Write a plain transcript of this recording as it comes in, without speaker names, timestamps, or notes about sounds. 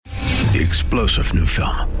The explosive new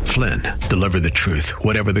film, Flynn, deliver the truth,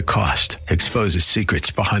 whatever the cost, exposes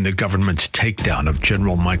secrets behind the government's takedown of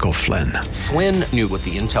General Michael Flynn. Flynn knew what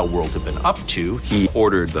the intel world had been up to. He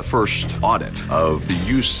ordered the first audit of the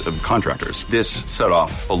use of contractors. This set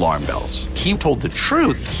off alarm bells. He told the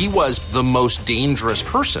truth. He was the most dangerous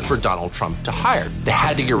person for Donald Trump to hire. They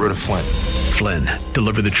had to get rid of Flynn. Flynn,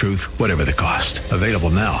 deliver the truth, whatever the cost. Available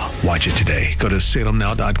now. Watch it today. Go to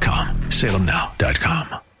salemnow.com.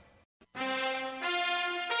 salemnow.com.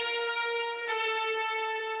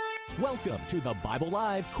 Welcome to the Bible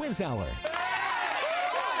Live Quiz Hour.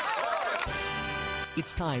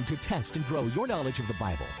 It's time to test and grow your knowledge of the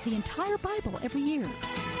Bible. The entire Bible every year.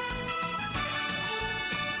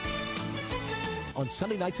 On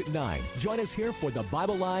Sunday nights at 9, join us here for the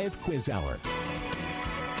Bible Live Quiz Hour.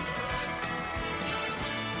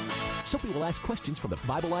 Soapy will ask questions from the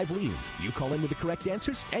Bible Live leaders. You call in with the correct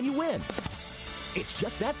answers, and you win. It's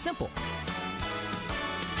just that simple.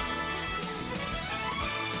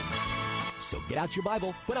 So get out your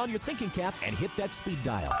Bible, put on your thinking cap, and hit that speed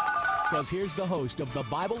dial. Because here's the host of the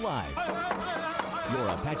Bible Live, your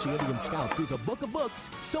Apache Indian scout through the book of books,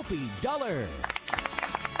 Soapy Dollar.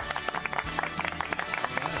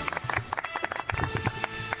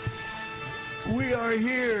 We are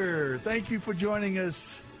here. Thank you for joining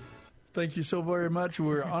us. Thank you so very much.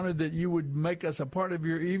 We're honored that you would make us a part of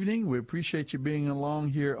your evening. We appreciate you being along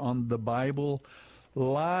here on the Bible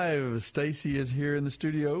Live. Stacy is here in the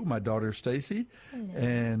studio, my daughter Stacy,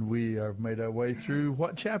 and we have made our way through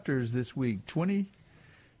what chapters this week? 20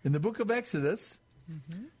 in the book of Exodus,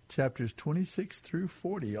 chapters 26 through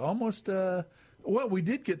 40. Almost, well, we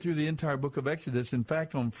did get through the entire book of Exodus. In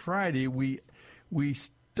fact, on Friday, we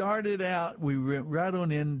started out, we went right on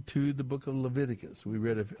into the book of Leviticus. We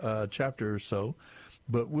read a chapter or so,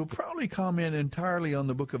 but we'll probably comment entirely on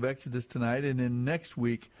the book of Exodus tonight, and then next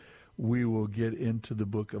week we will get into the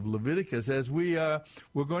book of Leviticus as we're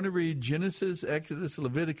going to read Genesis, Exodus,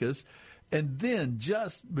 Leviticus, and then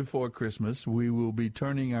just before Christmas we will be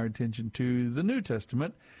turning our attention to the New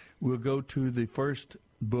Testament. We'll go to the first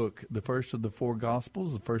book, the first of the four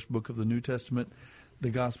Gospels, the first book of the New Testament, the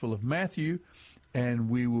Gospel of Matthew, and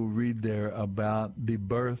we will read there about the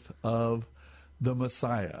birth of the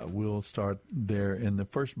Messiah. We'll start there in the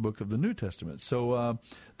first book of the New Testament. So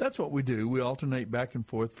that's what we do. We alternate back and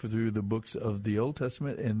forth through the books of the Old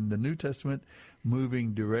Testament and the New Testament,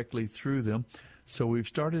 moving directly through them. So we've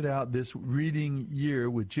started out this reading year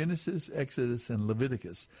with Genesis, Exodus, and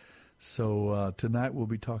Leviticus. So tonight we'll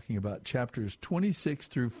be talking about chapters 26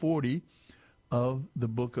 through 40 of the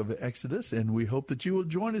book of Exodus, and we hope that you will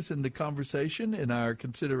join us in the conversation, in our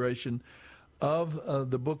consideration of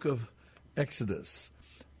the book of Exodus.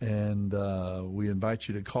 And we invite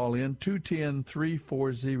you to call in.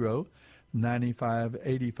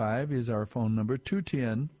 210-340-9585 is our phone number.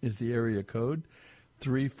 210 is the area code.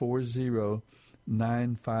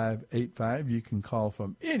 340-9585. You can call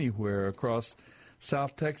from anywhere across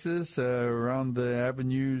South Texas, around the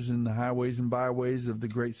avenues and the highways and byways of the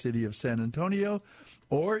great city of San Antonio,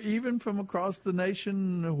 or even from across the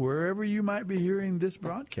nation, wherever you might be hearing this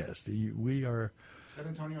broadcast. We are... San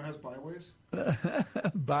Antonio has byways?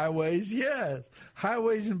 Byways, yes.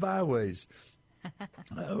 Highways and byways.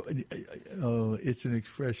 It's an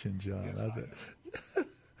expression, John. Yes,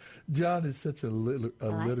 John is such a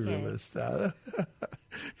literalist.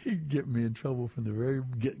 He'd get me in trouble from the very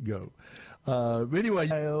get-go. Anyway,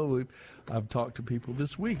 I've talked to people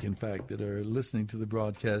this week, in fact, that are listening to the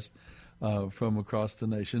broadcast from across the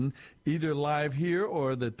nation, either live here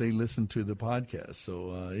or that they listen to the podcast.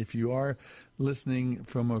 So if you are listening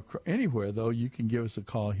from anywhere, though, you can give us a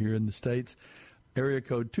call here in the States. Area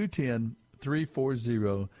code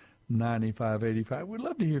 210-340-9585. We'd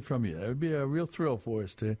love to hear from you. It would be a real thrill for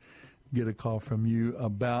us to get a call from you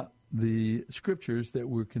about the scriptures that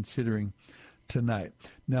we're considering tonight.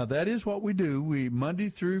 Now, that is what we do. Monday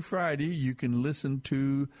through Friday, you can listen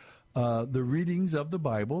to the readings of the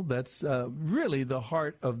Bible. That's really the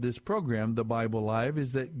heart of this program, The Bible Live,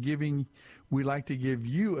 is that we like to give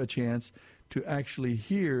you a chance to actually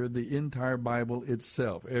hear the entire Bible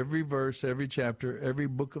itself. Every verse, every chapter, every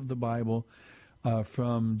book of the Bible,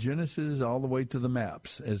 from Genesis all the way to the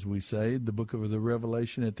maps, as we say, the book of the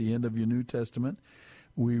Revelation at the end of your New Testament.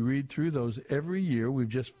 We read through those every year. We've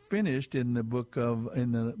just finished in the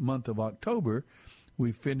month of October,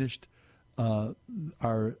 we finished our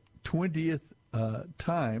 20th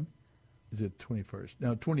time. Is it 21st?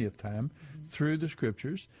 No, 20th time through the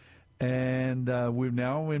Scriptures. And we've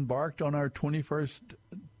now embarked on our 21st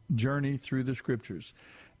journey through the Scriptures.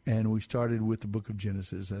 And we started with the book of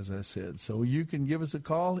Genesis, as I said. So you can give us a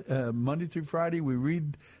call. Monday through Friday, we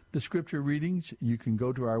read the scripture readings. You can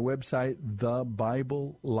go to our website,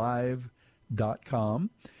 thebiblelive.com,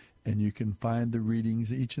 and you can find the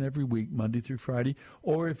readings each and every week, Monday through Friday.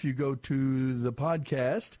 Or if you go to the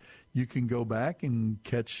podcast, you can go back and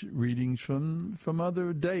catch readings from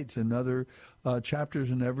other dates and other chapters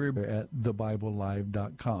and every at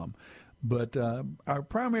thebiblelive.com. But our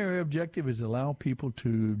primary objective is to allow people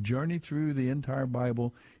to journey through the entire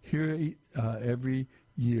Bible, hear every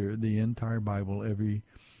year, the entire Bible, every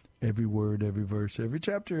word, every verse, every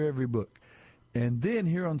chapter, every book. And then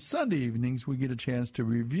here on Sunday evenings, we get a chance to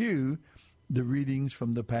review the readings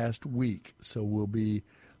from the past week. So we'll be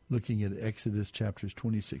looking at Exodus chapters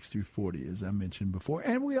 26 through 40, as I mentioned before.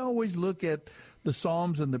 And we always look at the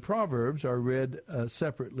Psalms and the Proverbs are read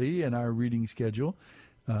separately in our reading schedule.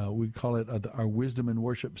 We call it our Wisdom and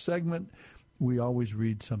Worship segment. We always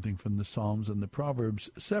read something from the Psalms and the Proverbs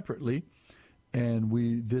separately. And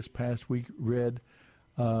we, this past week, read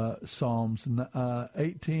Psalms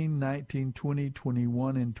 18, 19, 20,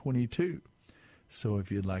 21, and 22. So if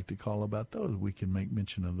you'd like to call about those, we can make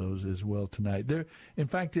mention of those as well tonight. There, in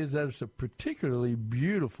fact, that's a particularly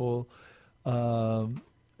beautiful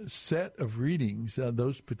set of readings,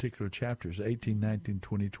 those particular chapters, 18, 19,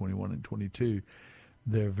 20, 21, and 22.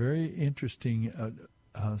 They're very interesting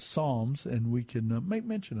psalms, and we can make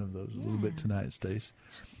mention of those a little bit tonight, Stace.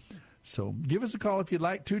 So give us a call if you'd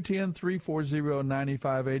like,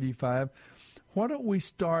 210-340-9585. Why don't we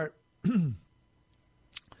start?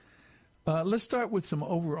 Let's start with some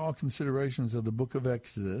overall considerations of the book of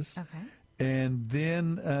Exodus. Okay. And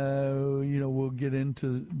then, we'll get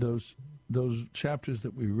into those chapters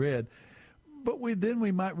that we read. But we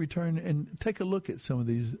might return and take a look at some of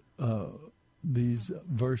these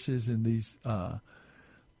verses and these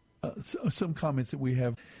some comments that we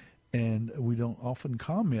have, and we don't often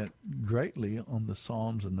comment greatly on the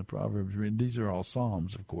Psalms and the Proverbs. These are all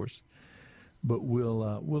Psalms, of course, but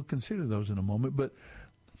we'll consider those in a moment. But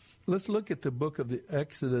let's look at the book of the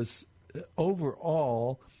Exodus.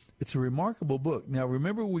 Overall, it's a remarkable book. Now,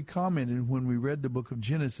 remember we commented when we read the book of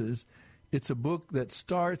Genesis, it's a book that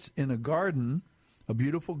starts in a garden, a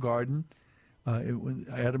beautiful garden.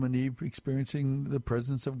 Adam and Eve experiencing the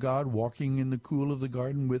presence of God, walking in the cool of the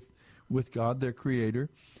garden with God, their Creator,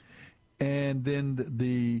 and then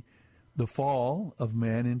the fall of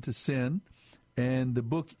man into sin, and the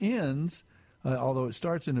book ends. Although it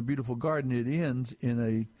starts in a beautiful garden, it ends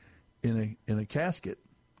in a casket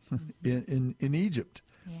in Egypt.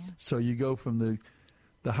 Yeah. So you go from the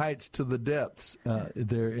heights to the depths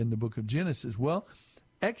there in the book of Genesis. Well,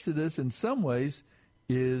 Exodus in some ways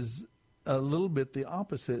is a little bit the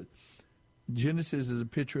opposite. Genesis is a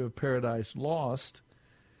picture of paradise lost,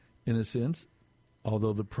 in a sense,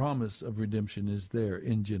 although the promise of redemption is there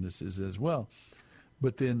in Genesis as well.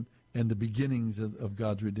 But then, and the beginnings of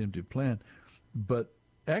God's redemptive plan. But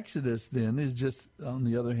Exodus then is just, on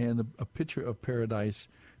the other hand, a picture of paradise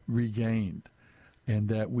regained, and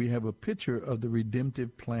that we have a picture of the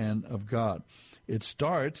redemptive plan of God. It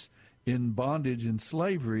starts in bondage and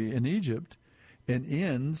slavery in Egypt and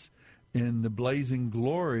ends in the blazing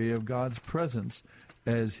glory of God's presence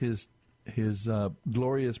as his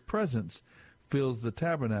glorious presence fills the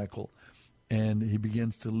tabernacle, and he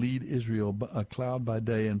begins to lead Israel, a cloud by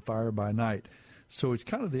day and fire by night. So it's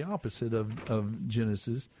kind of the opposite of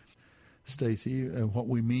Genesis, Stacy, what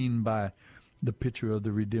we mean by the picture of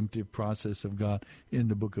the redemptive process of God in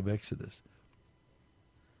the book of Exodus.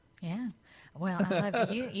 Yeah. Well, I love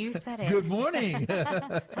to use that. Good morning.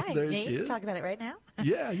 Hi, there she is. Talk about it right now?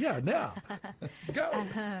 Yeah, now. Go.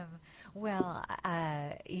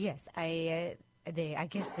 Yes, I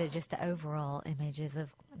guess just the overall images of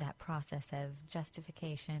that process of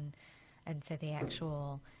justification, and so the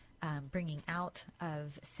actual bringing out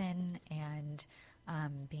of sin and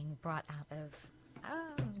being brought out of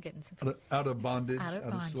getting some out of bondage, out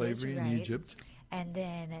of slavery right. in Egypt. And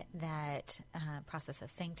then that process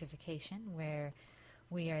of sanctification, where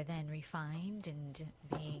we are then refined and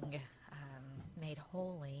being made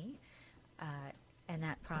holy. And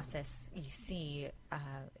that process you see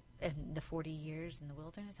in the 40 years in the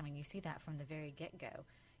wilderness. I mean, you see that from the very get-go,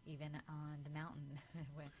 even on the mountain,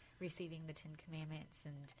 receiving the Ten Commandments,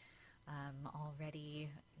 and already,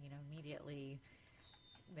 immediately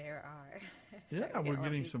there are. Yeah, we're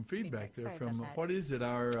getting some feedback there from, what is it,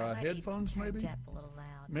 our headphones maybe? Up a little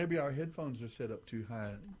loud. Maybe our headphones are set up too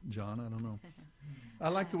high, John, I don't know. I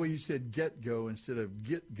like the way you said get-go instead of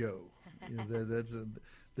get-go. That's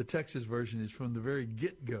the Texas version is from the very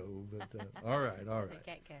get-go. But all right. The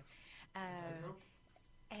get-go.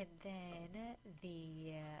 And then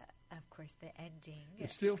of course, the ending.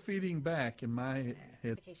 It's still feeding back in my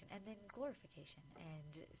head. And then glorification.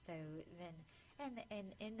 And so then,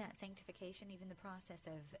 and in that sanctification, even the process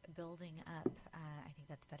of building up, I think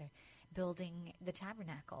that's better, building the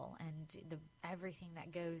tabernacle and everything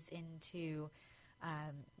that goes into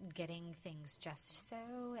getting things just so,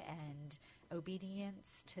 and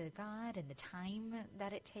obedience to God, and the time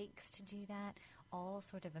that it takes to do that, all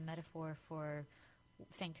sort of a metaphor for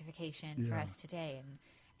sanctification for us today,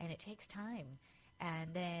 and it takes time.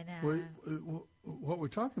 And then what we're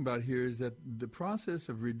talking about here is that the process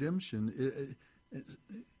of redemption,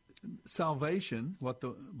 salvation, what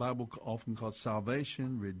the Bible often calls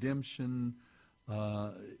salvation, redemption,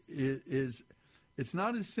 it's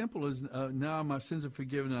not as simple as now my sins are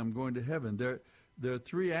forgiven and I'm going to heaven. There are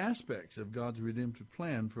three aspects of God's redemptive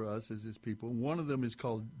plan for us as His people. One of them is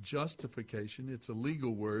called justification. It's a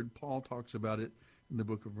legal word. Paul talks about it in the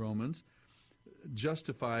book of Romans.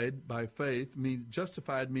 Justified by faith means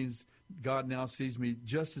God now sees me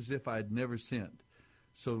just as if I had never sinned.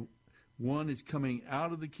 So one is coming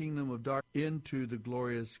out of the kingdom of darkness into the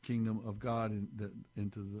glorious kingdom of God,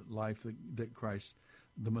 into the life that Christ,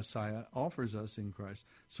 the Messiah, offers us in Christ.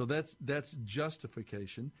 So that's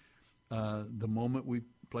justification. The moment we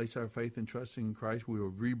place our faith and trust in Christ, we are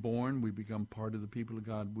reborn. We become part of the people of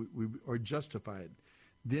God. We are justified.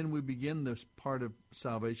 Then we begin this part of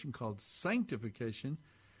salvation called sanctification,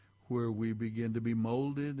 where we begin to be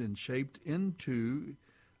molded and shaped into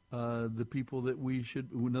the people that we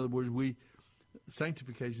should. In other words,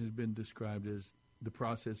 sanctification has been described as the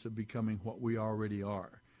process of becoming what we already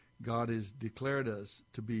are. God has declared us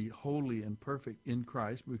to be holy and perfect in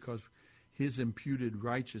Christ because His imputed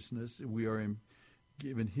righteousness, we are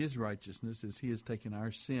given His righteousness as He has taken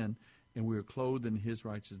our sin, and we are clothed in His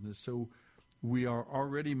righteousness. So we are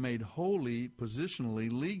already made holy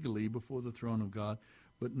positionally, legally before the throne of God.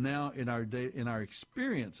 But now in our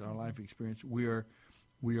experience, our life experience, we are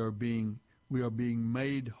being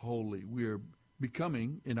made holy. We are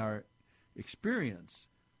becoming in our experience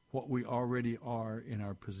what we already are in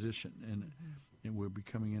our position, and we're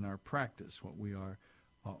becoming in our practice what we are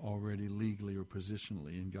already legally or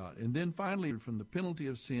positionally in God. And then finally, from the penalty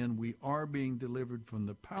of sin, we are being delivered from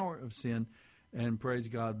the power of sin. And praise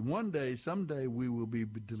God, someday, we will be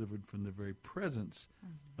delivered from the very presence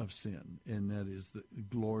of sin, and that is the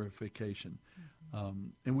glorification.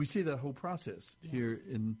 And we see that whole process here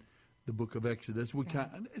in the book of Exodus. We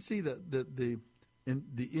kind of see the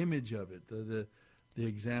image of it, the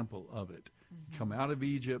example of it. Come out of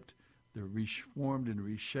Egypt, they're reformed and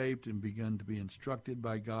reshaped and begun to be instructed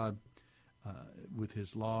by God with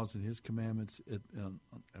His laws and His commandments at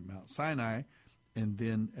Mount Sinai. And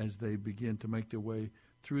then as they begin to make their way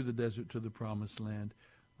through the desert to the promised land,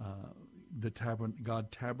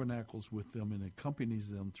 God tabernacles with them and accompanies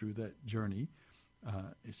them through that journey,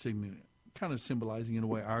 kind of symbolizing in a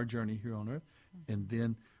way our journey here on earth. And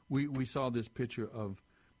then we saw this picture of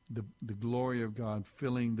the glory of God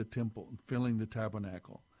filling the temple, filling the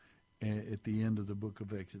tabernacle at the end of the book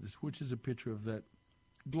of Exodus, which is a picture of that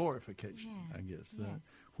glorification, I guess,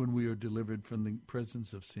 when we are delivered from the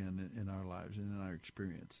presence of sin in our lives and in our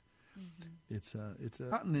experience. It's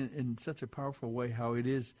gotten in such a powerful way how it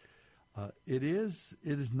is. It is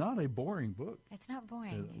not a boring book. It's not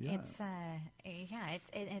boring.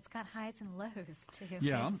 It's got highs and lows too.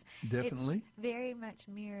 Yeah, definitely. It very much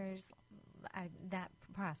mirrors that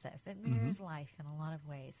process. It mirrors life in a lot of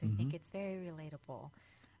ways. I think it's very relatable.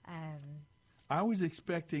 I was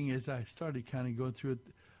expecting, as I started kind of going through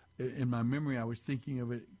it, in my memory, I was thinking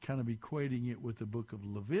of it, kind of equating it with the book of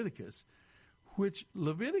Leviticus, which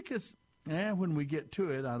Leviticus, when we get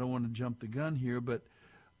to it, I don't want to jump the gun here, but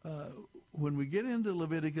when we get into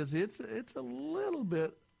Leviticus, it's a little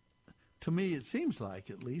bit, to me it seems like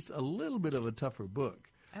at least, a little bit of a tougher book.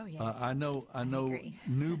 Oh, yes. I know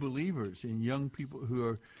new believers and young people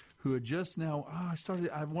who are just now, I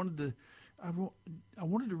wanted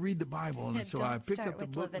to read the Bible, and so I picked up the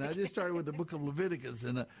book, and I just started with the book of Leviticus,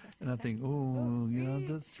 and I think,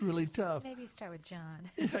 that's really tough. Maybe start with John.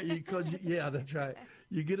 That's right.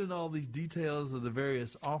 You get in all these details of the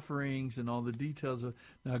various offerings and all the details of.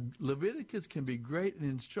 Now, Leviticus can be great and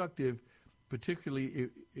instructive, particularly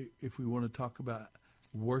if we want to talk about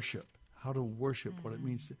worship, how to worship, what it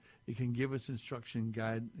means. It can give us instruction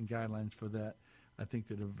guidelines for that. I think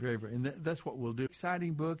that are very, very, and that's what we'll do.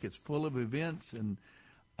 Exciting book. It's full of events and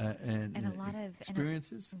a lot of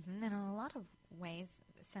experiences. And in a lot of ways,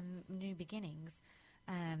 some new beginnings.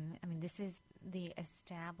 This is the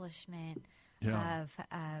establishment of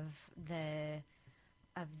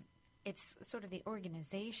it's sort of the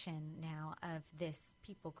organization now of this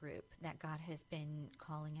people group that God has been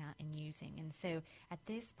calling out and using. And so at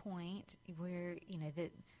this point, we're,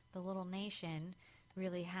 the little nation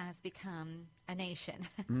really has become a nation.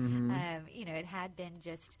 Mm-hmm. It had been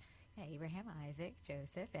just Abraham, Isaac,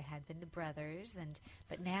 Joseph. It had been the brothers,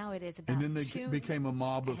 but now it is about. And then they became a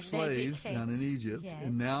mob of slaves down in Egypt, yes,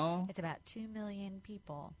 and now it's about 2 million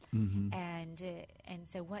people. Mm-hmm. And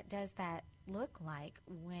so, what does that look like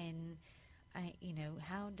when,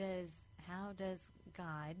 how does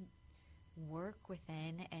God work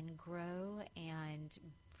within and grow and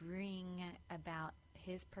bring about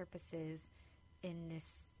His purposes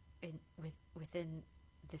within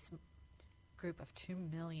this group of 2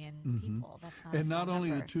 million people? That's not and a not small only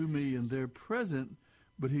number. the 2 million, they're present,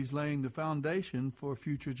 but He's laying the foundation for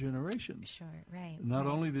future generations. Sure, right. Not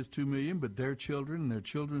right. only this 2 million, but their children and their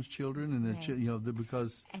children's children, and their Right.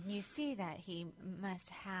 because. And you see that He must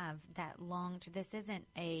have that this isn't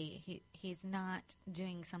he's not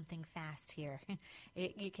doing something fast here.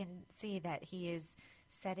 You can see that He is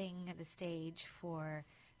setting the stage for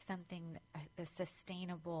something, a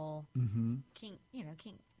sustainable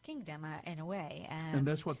kingdom in a way. And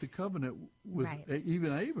that's what the covenant with Right.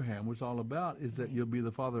 even Abraham was all about, is that you'll be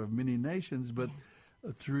the father of many nations, but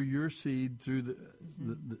through your seed, through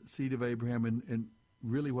the seed of Abraham, and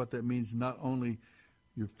really what that means, not only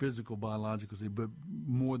your physical, biological seed, but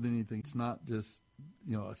more than anything, it's not just,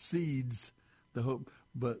 seeds, the hope,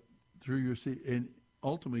 but through your seed, and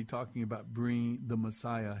ultimately talking about bringing the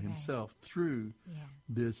Messiah Himself through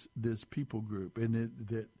this people group, and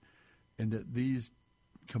that these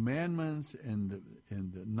commandments and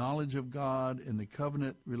the knowledge of God and the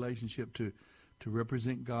covenant relationship to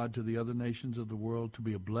represent God to the other nations of the world, to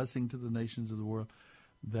be a blessing to the nations of the world,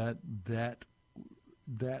 that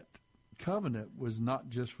covenant was not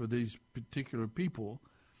just for these particular people,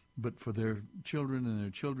 but for their children and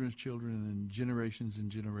their children's children and generations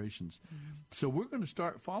and generations. Mm-hmm. So we're going to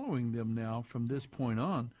start following them now from this point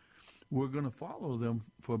on. We're going to follow them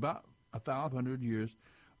for about 1,500 years,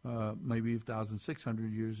 maybe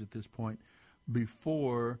 1,600 years at this point,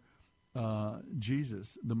 before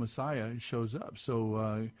Jesus, the Messiah, shows up.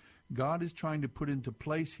 So God is trying to put into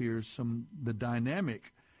place here the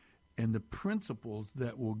dynamic and the principles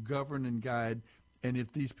that will govern and guide. And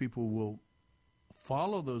if these people will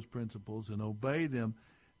follow those principles and obey them,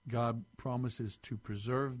 God promises to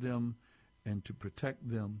preserve them and to protect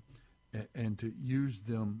them and to use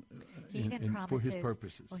them for His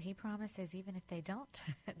purposes. Well, He promises even if they don't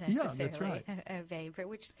necessarily that's right. obey, for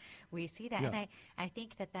which we see that. Yeah. And I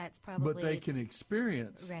think that's probably... But they can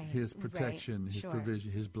experience His protection, right, His sure.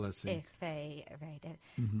 provision, His blessing. If they... Right.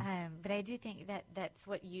 Mm-hmm. But I do think that's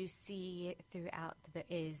what you see throughout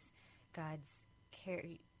is God's care.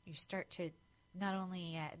 You start to not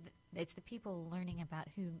only... it's the people learning about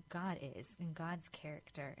who God is and God's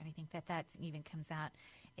character. And I think that even comes out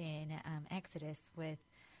in Exodus with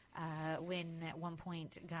when at one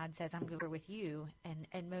point God says, I'm going with you.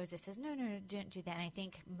 And Moses says, no, don't do that. And I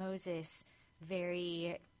think Moses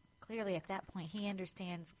very clearly at that point, he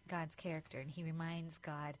understands God's character. And he reminds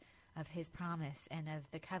God of His promise and of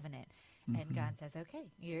the covenant. Mm-hmm. And God says, okay,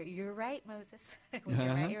 you're right, Moses.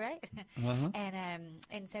 You're right. Uh-huh.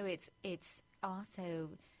 And so it's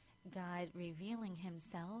also God revealing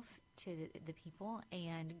Himself to the people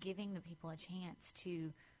and giving the people a chance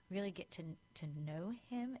to really get to know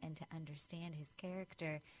Him and to understand His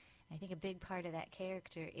character. And I think a big part of that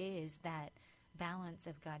character is that balance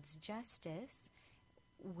of God's justice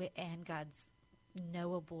and God's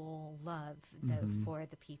knowable love for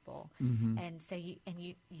the people. Mm-hmm. And so you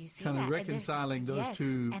see kind that. of reconciling those yes,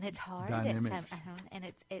 two and it's hard dynamics. And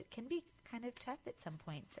it can be kind of tough at some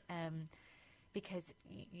points. Because,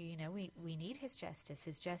 we need His justice.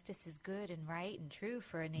 His justice is good and right and true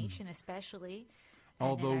for a nation especially.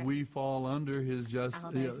 Although we fall under His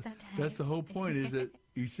justice. That's the whole point, is that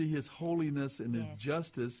you see His holiness and His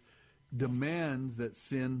justice demands that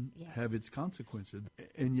sin have its consequences.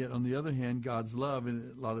 And yet, on the other hand, God's love,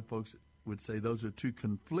 and a lot of folks would say those are two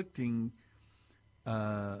conflicting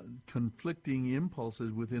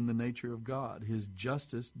impulses within the nature of God. His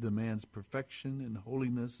justice demands perfection and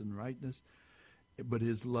holiness and rightness, but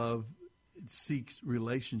His love seeks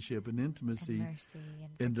relationship and intimacy, and mercy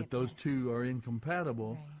and that those two are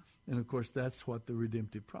incompatible. Right. And of course, that's what the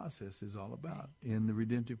redemptive process is all about. Right. In the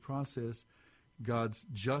redemptive process, God's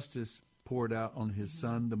justice poured out on His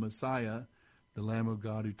Son, the Messiah, the Lamb of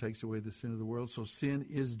God who takes away the sin of the world. So sin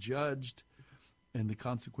is judged, and the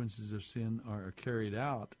consequences of sin are carried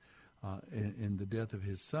out in the death of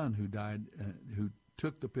His Son, who died, who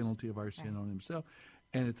took the penalty of our sin on Himself.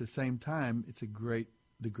 And at the same time, it's a great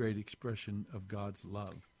the great expression of God's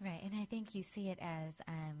love. Right, and I think you see it as,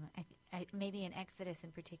 maybe in Exodus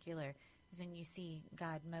in particular, is when you see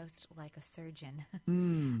God most like a surgeon.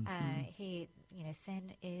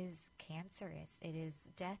 Sin is cancerous. It is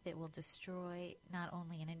death. It will destroy not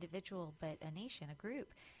only an individual, but a nation, a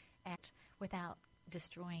group, and without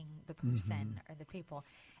destroying the person or the people.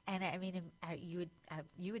 And I mean, you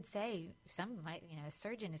would say a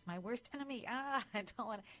surgeon is my worst enemy. I don't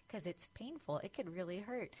want to, because it's painful. It could really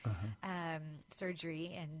hurt.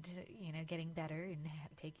 Surgery and getting better and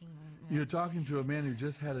taking. You're talking to a man who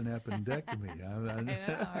just had an appendectomy. I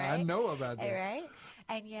know, right? I know about that. Right,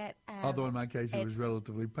 and yet. Although in my case it was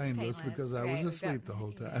relatively painless because I was asleep the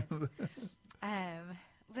whole time. Yes.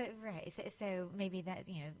 But right, so maybe that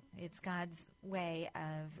it's God's way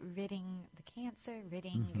of ridding the cancer,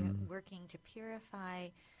 working to purify,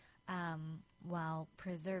 while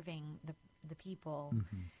preserving the people,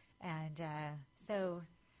 and so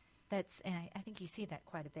that's, and I think you see that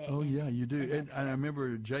quite a bit. Oh yeah, you do, and I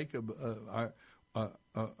remember Jacob,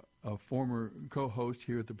 a former co-host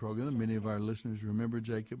here at the program. Sure. Many of our listeners remember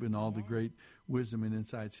Jacob and all the great wisdom and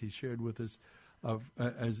insights he shared with us.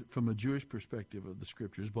 As from a Jewish perspective of the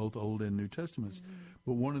Scriptures, both Old and New Testaments.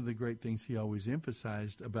 But one of the great things he always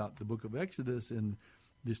emphasized about the book of Exodus and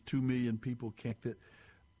this 2 million people camp, that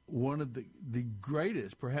one of the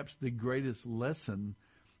greatest, perhaps the greatest lesson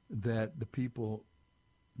that the people,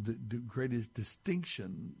 the greatest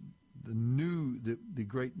distinction, the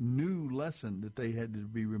great new lesson that they had to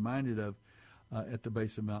be reminded of at the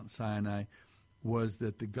base of Mount Sinai was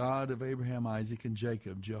that the God of Abraham, Isaac, and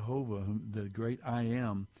Jacob, Jehovah, the great I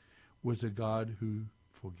Am, was a God who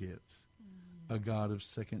forgives, a God of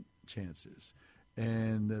second chances.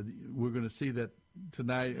 And we're going to see that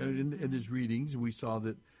tonight in his readings. We saw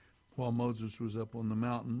that while Moses was up on the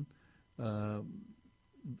mountain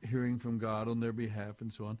hearing from God on their behalf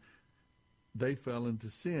and so on, they fell into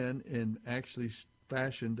sin and actually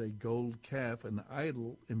fashioned a gold calf, an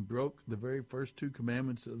idol, and broke the very first 2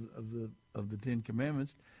 commandments of the 10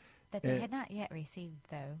 Commandments. That they had not yet received,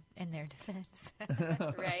 though, in their defense,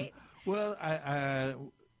 right? Well,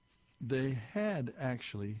 they had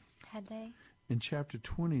actually. Had they? In chapter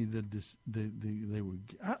 20, they were.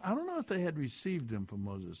 I don't know if they had received them from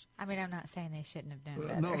Moses. I mean, I'm not saying they shouldn't have done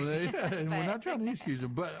better. No, and we're not trying to excuse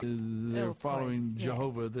them, but they're following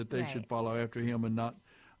Jehovah, that they should follow after him and not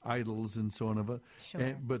idols and so on.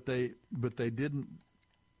 Sure. But they didn't.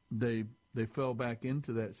 They fell back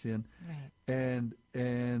into that sin, right.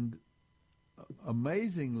 And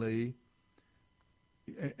amazingly,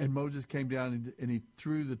 and Moses came down and he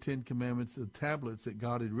threw the 10 Commandments, the tablets that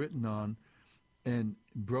God had written on, and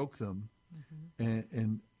broke them,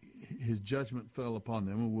 and his judgment fell upon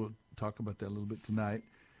them. And we'll talk about that a little bit tonight.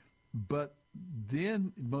 But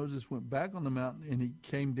then Moses went back on the mountain and he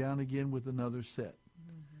came down again with another set.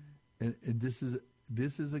 And this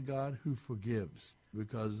is a God who forgives,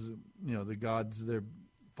 because the gods, they're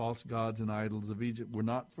false gods and idols of Egypt, were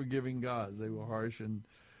not forgiving gods. They were harsh, and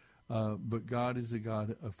but God is a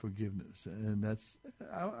God of forgiveness, and that's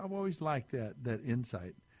I've always liked that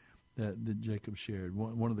insight that Jacob shared.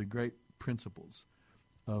 One of the great principles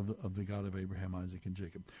of the God of Abraham, Isaac, and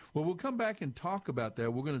Jacob. Well, we'll come back and talk about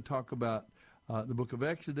that. We're going to talk about the book of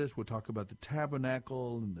Exodus. We'll talk about the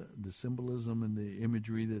tabernacle and the symbolism and the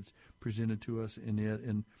imagery that's presented to us in it,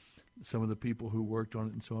 and some of the people who worked on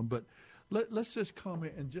it and so on. But let's just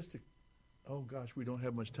comment and oh gosh, we don't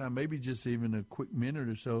have much time. Maybe just even a quick minute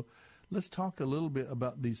or so. Let's talk a little bit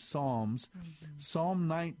about these Psalms. Psalm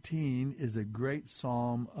 19 is a great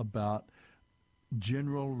psalm about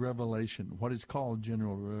general revelation, what is called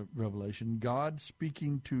general revelation, God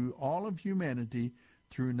speaking to all of humanity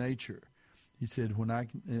through nature. He said, when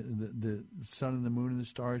the sun and the moon and the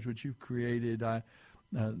stars which you've created,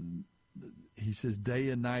 he says, day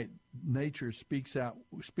and night, nature speaks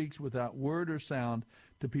without word or sound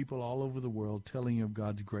to people all over the world, telling of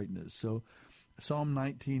God's greatness. So Psalm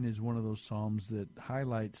 19 is one of those psalms that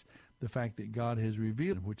highlights the fact that God has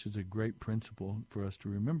revealed, which is a great principle for us to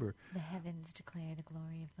remember. The heavens declare the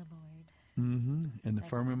glory of the Lord. And the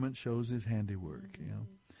firmament shows his handiwork.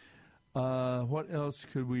 What else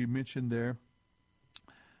could we mention there?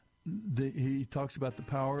 He talks about the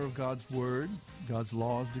power of God's word, God's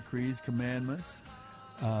laws, decrees, commandments,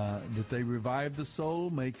 that they revive the soul,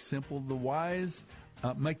 make the simple wise,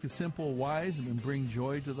 and bring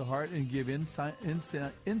joy to the heart, and give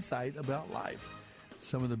insight about life.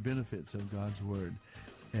 Some of the benefits of God's word,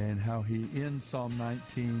 and how he ends Psalm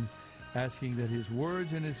 19 asking that his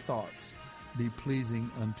words and his thoughts be pleasing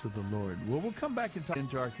unto the Lord. Well, we'll come back and talk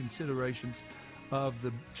into our considerations of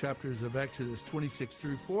the chapters of Exodus 26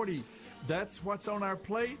 through 40 That's what's on our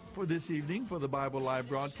plate for this evening for the Bible Live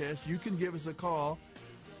broadcast. You can give us a call,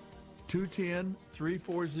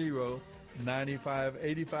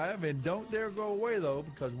 210-340-9585. And don't dare go away, though,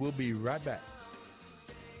 because we'll be right back.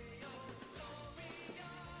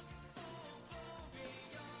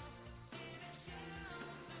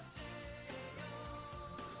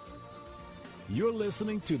 You're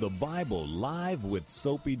listening to the Bible Live with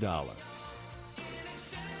Soapy Dollar.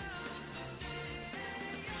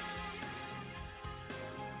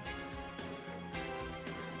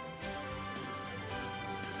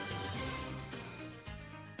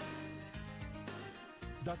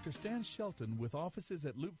 Dr. Stan Shelton, with offices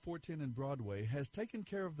at Loop 410 and Broadway, has taken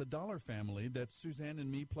care of the Dollar family, that's Suzanne and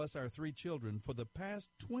me plus our 3 children, for the past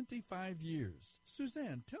 25 years.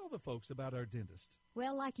 Suzanne, tell the folks about our dentist.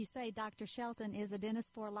 Well, like you say, Dr. Shelton is a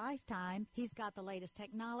dentist for a lifetime. He's got the latest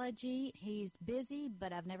technology. He's busy,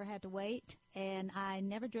 but I've never had to wait, and I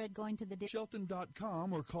never dread going to the dentist.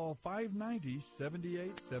 Shelton.com or call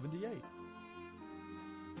 590-7878.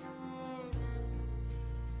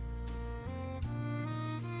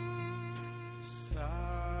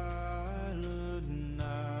 Silent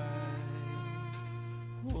night,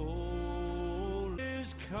 all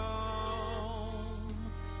is calm,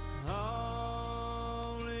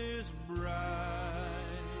 all is bright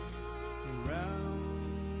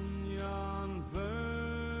around yon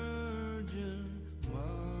virgin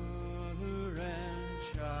mother and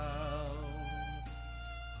child,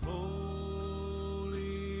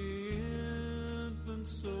 holy infant,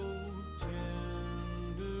 so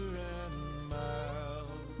tender and mild.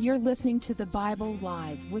 You're listening to the Bible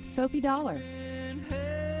Live with Soapy Dollar. In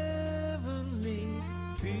heavenly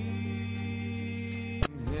peace,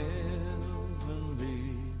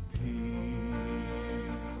 heavenly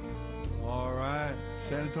peace. All right.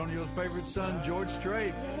 San Antonio's favorite son, George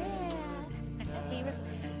Strait. He was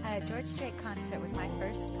George Strait concert was my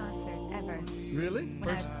first concert ever. Really? When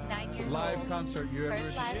I was 9 years old. Live concert you ever?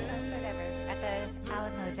 First live concert ever at the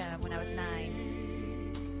Alamo Dome when I was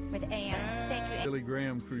 9 with AM. Thank you. Billy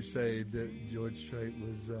Graham crusade that George Strait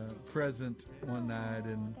was present one night,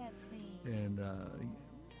 and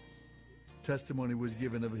testimony was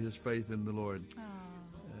given of his faith in the Lord.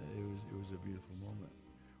 It was a beautiful moment.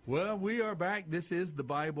 Well, we are back. This is the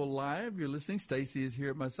Bible Live. You're listening. Stacy is here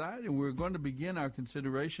at my side, and we're going to begin our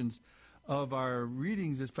considerations of our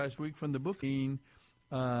readings this past week from the book. We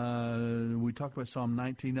talked about Psalm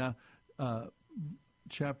 19. Now,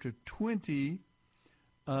 chapter 20.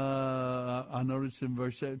 I noticed in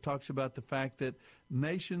verse 7, it talks about the fact that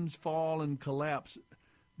nations fall and collapse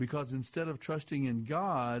because instead of trusting in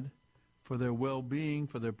God for their well-being,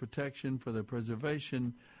 for their protection, for their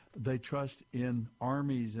preservation, they trust in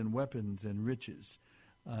armies and weapons and riches.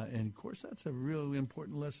 And, of course, that's a real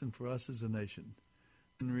important lesson for us as a nation.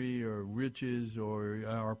 Or riches or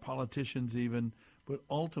our politicians even, but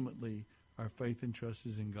ultimately our faith and trust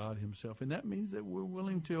is in God himself. And that means that we're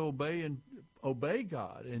willing to obey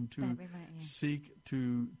God and to seek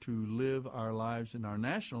to live our lives and our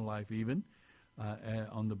national life even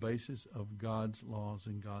on the basis of God's laws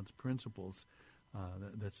and God's principles.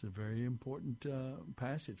 That's a very important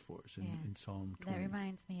passage for us in Psalm 20. That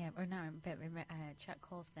reminds me of, Chuck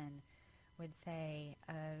Colson would say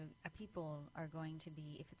a people are going to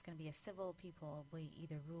be, if it's going to be a civil people, we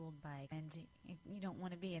either ruled by, and you don't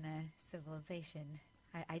want to be in a civilization.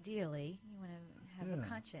 Ideally, you want to have a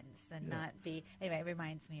conscience and not be. Anyway, it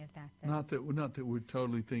reminds me of that. Not that we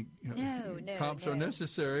totally think cops are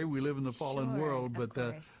necessary. We live in the fallen world, but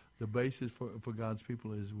the basis for God's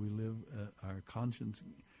people is we live our conscience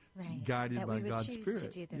guided by God's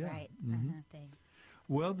Spirit. To do the right thing.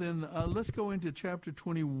 Well, then let's go into chapter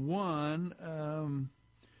 21.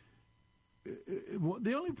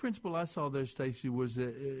 The only principle I saw there, Stacy, was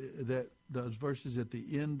that those verses at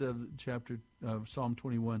the end of chapter of Psalm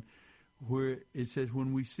 21, where it says,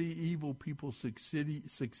 "When we see evil people succeed, we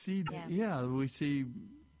see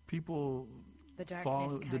people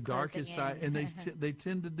follow the darkest side, and they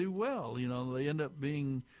tend to do well. You know, they end up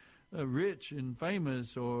being rich and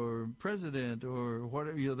famous or president or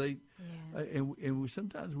whatever. You know, and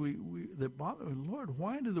sometimes that bother Lord.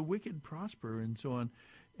 Why do the wicked prosper and so on?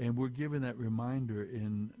 And we're given that reminder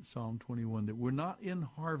in Psalm 21 that we're not in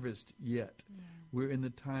harvest yet. Yeah. We're in the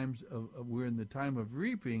time of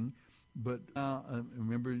reaping, but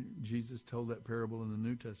remember Jesus told that parable in the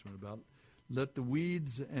New Testament about let the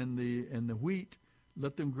weeds and the wheat,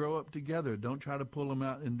 let them grow up together. Don't try to pull them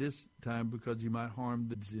out in this time because you might harm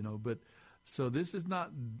the, But so this is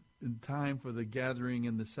not time for the gathering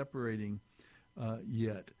and the separating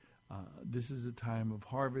yet. This is a time of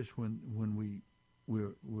harvest when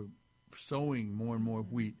we're sowing more and more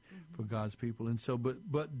wheat for God's people. And so,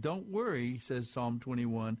 but don't worry, says Psalm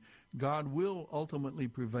 21, God will ultimately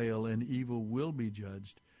prevail and evil will be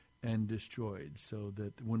judged and destroyed. So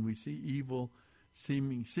that when we see evil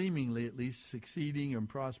seemingly at least succeeding and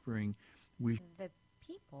prospering, the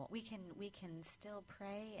people, we can still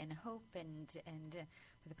pray and hope and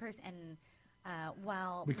for the person and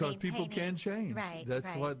while because people can change. Right,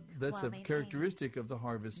 that's a characteristic of the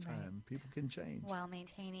harvest time. People can change while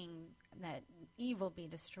maintaining that evil be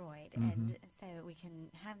destroyed, and so we can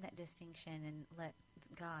have that distinction and let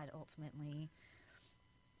God ultimately.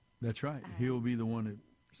 That's right. He'll be the one that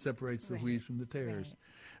separates the wheat from the tares.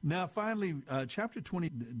 Right. Now, finally, chapter 20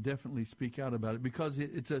 definitely speak out about it because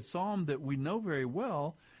it's a psalm that we know very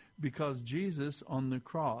well because Jesus on the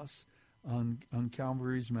cross on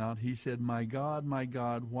Calvary's Mount, he said, my God,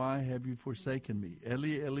 why have you forsaken me?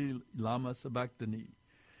 Eli, Eli, lama sabachthani.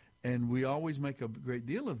 And we always make a great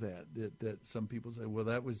deal of that some people say, well,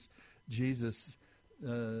 that was Jesus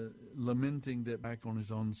lamenting that back on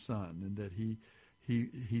his own son and that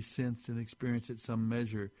he sensed and experienced at some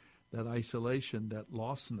measure that isolation, that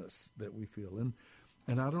lostness that we feel.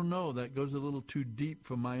 And I don't know, that goes a little too deep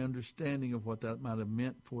for my understanding of what that might have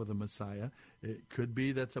meant for the Messiah. It could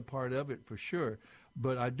be that's a part of it for sure.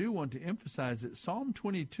 But I do want to emphasize that Psalm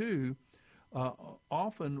 22,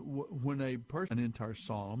 often when a person, an entire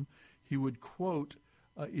psalm, he would quote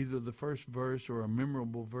either the first verse or a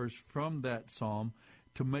memorable verse from that psalm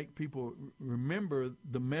to make people remember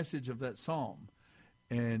the message of that psalm.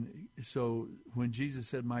 And so when Jesus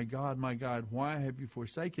said, my God, why have you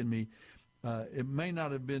forsaken me? It may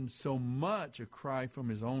not have been so much a cry from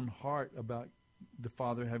his own heart about the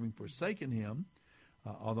Father having forsaken him,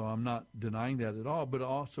 although I'm not denying that at all, but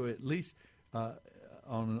also at least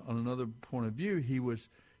on another point of view, he was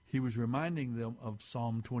reminding them of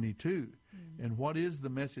Psalm 22. And what is the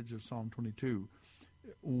message of Psalm 22?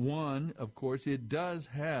 One, of course, it does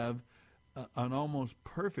have an almost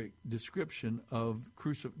perfect description of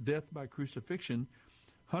death by crucifixion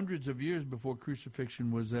hundreds of years before crucifixion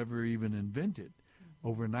was ever even invented,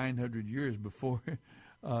 over 900 years before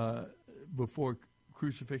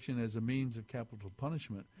crucifixion as a means of capital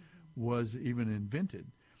punishment was even invented.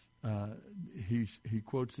 He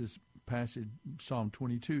quotes this passage, Psalm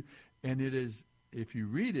 22, and it is, if you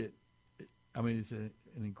read it, I mean, it's an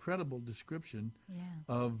incredible description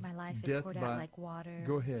of my life death is poured out like water.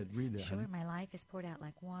 Go ahead, read that. Sure, honey. My life is poured out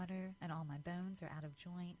like water, and all my bones are out of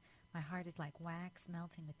joint. My heart is like wax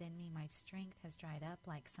melting within me. My strength has dried up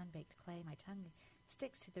like sun-baked clay. My tongue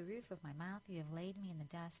sticks to the roof of my mouth. You have laid me in the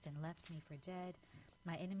dust and left me for dead.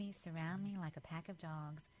 My enemies surround me like a pack of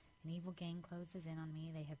dogs. An evil gang closes in on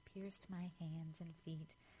me. They have pierced my hands and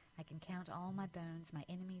feet. I can count all my bones. My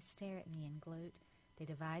enemies stare at me and gloat. They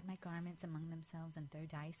divide my garments among themselves and throw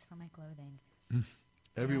dice for my clothing.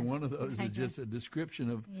 Every one of those is just a description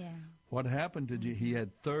of what happened to you. He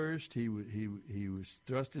had thirst. He was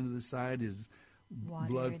thrust into the side. His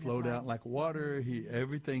blood flowed out like water.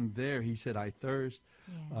 Everything there. He said, "I thirst."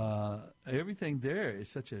 Everything there is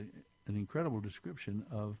such an incredible description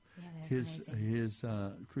of his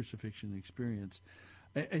crucifixion experience.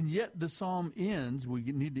 And yet the psalm ends, we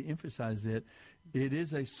need to emphasize that, it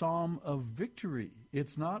is a psalm of victory.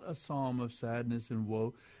 It's not a psalm of sadness and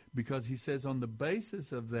woe, because he says on the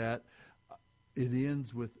basis of that, it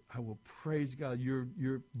ends with, I will praise God. Your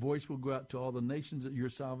voice will go out to all the nations, your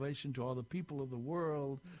salvation to all the people of the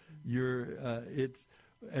world. It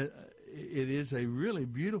is a really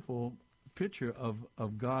beautiful picture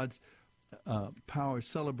of God's power,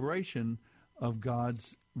 celebration of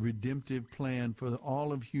God's redemptive plan for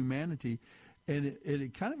all of humanity. And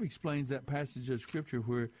it kind of explains that passage of Scripture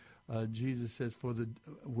where Jesus says,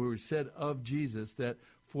 where it said of Jesus that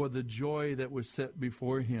for the joy that was set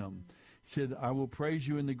before him, he said, I will praise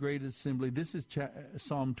you in the great assembly. This is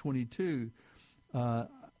Psalm 22.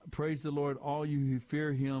 Praise the Lord, all you who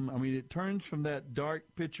fear him. I mean, it turns from that dark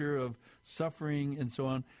picture of suffering and so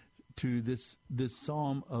on to this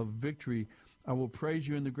psalm of victory. I will praise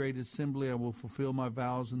you in the great assembly. I will fulfill my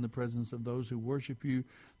vows in the presence of those who worship you.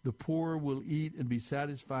 The poor will eat and be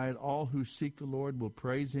satisfied. All who seek the Lord will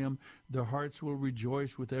praise him. Their hearts will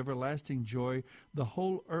rejoice with everlasting joy. The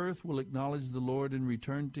whole earth will acknowledge the Lord and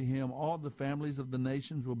return to him. All the families of the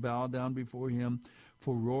nations will bow down before him,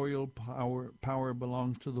 for royal power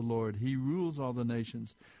belongs to the Lord. He rules all the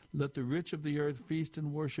nations. Let the rich of the earth feast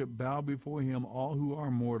and worship, bow before him, all who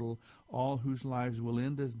are mortal, all whose lives will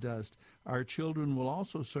end as dust. Our children will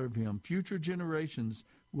also serve him. Future generations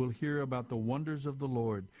will hear about the wonders of the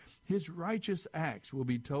Lord. His righteous acts will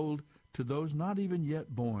be told to those not even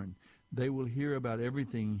yet born. They will hear about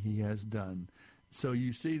everything he has done. So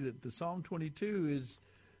you see that the Psalm 22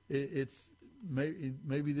 it's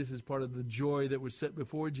maybe this is part of the joy that was set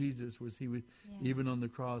before Jesus, was he would, even on the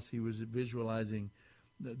cross, he was visualizing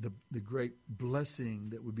the great blessing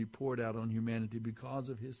that would be poured out on humanity because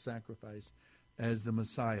of his sacrifice as the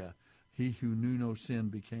Messiah. He who knew no sin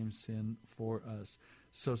became sin for us.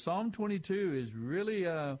 So Psalm 22 is really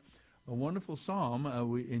a wonderful psalm,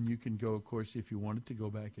 and you can go, of course, if you wanted to go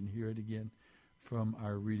back and hear it again from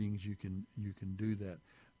our readings, you can do that.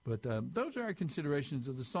 But those are our considerations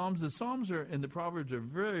of the Psalms. The Psalms and the Proverbs are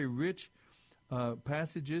very rich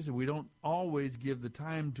passages, and we don't always give the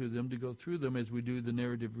time to them to go through them as we do the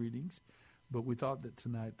narrative readings. But we thought that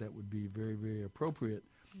tonight that would be very, very appropriate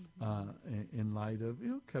in light of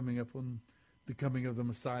coming up on the coming of the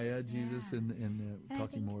Messiah, Jesus, and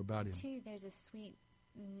talking more about him. Too, there's a sweet.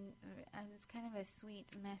 It's kind of a sweet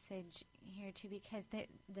message here too, because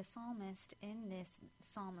the psalmist in this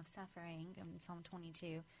Psalm of Suffering, Psalm 22,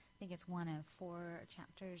 I think it's one of 4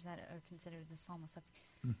 chapters that are considered the Psalm of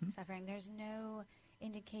Suffering. There's no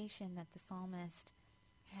indication that the psalmist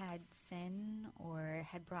had sin or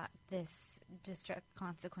had brought this destructive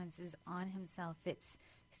consequences on himself. It's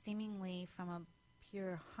seemingly from a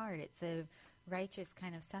pure heart. It's a righteous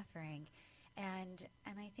kind of suffering. And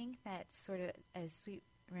I think that's sort of a sweet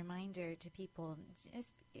reminder to people. It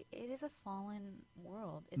is a fallen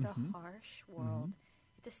world. It's a harsh world.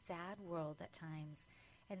 It's a sad world at times.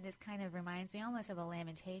 And this kind of reminds me almost of a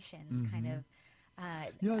Lamentations kind of.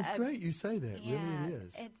 It's great you say that. Really it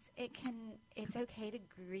is. It's okay to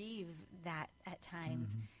grieve that at times.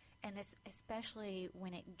 And especially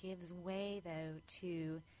when it gives way, though, to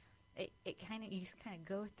you kind of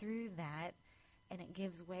go through that. And it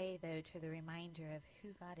gives way, though, to the reminder of who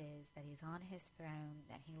God is, that he's on his throne,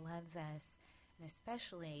 that he loves us, and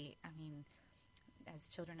especially, as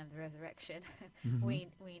children of the resurrection, we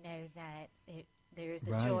know that there's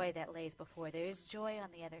the joy that lays before. There's joy on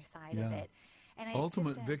the other side of it. And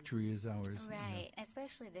ultimate victory is ours. Right,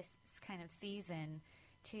 especially this kind of season,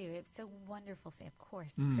 too. It's a wonderful Of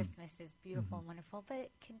course, Christmas is beautiful and wonderful, but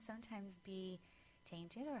it can sometimes be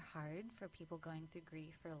tainted or hard for people going through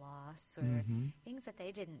grief or loss or things that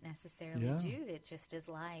they didn't necessarily do. That just is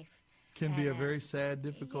life. Can be a very sad,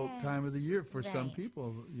 difficult time of the year for some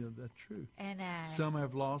people. That's true. And some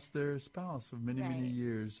have lost their spouse of many, many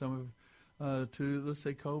years. Some have to, let's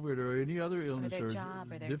say, COVID or any other illness or their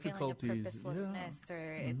job or their difficulties. Feeling of purposelessness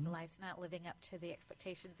or life's not living up to the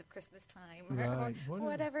expectations of Christmas time or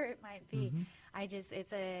whatever it might be.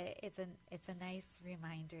 It's a nice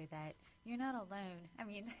reminder that you're not alone. And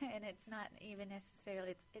it's not even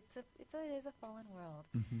necessarily. It is a fallen world.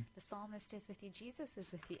 The psalmist is with you. Jesus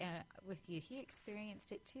was with you. He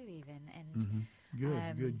experienced it too, even. And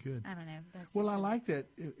good. I don't know. Well, I like that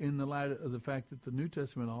in the light of the fact that the New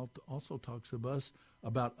Testament also talks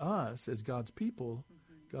about us as God's people,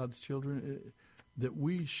 God's children, that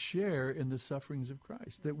we share in the sufferings of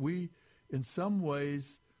Christ. That we, in some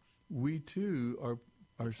ways, we too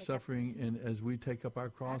are suffering, and as we take up our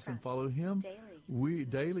cross and follow Him, we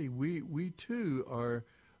too are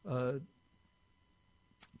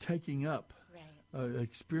taking up,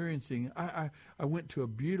 experiencing. I went to a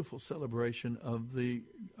beautiful celebration of the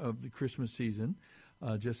Christmas season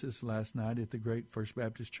just this last night at the great First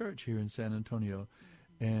Baptist Church here in San Antonio.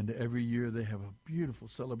 And every year they have a beautiful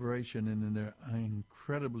celebration, and in their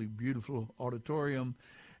incredibly beautiful auditorium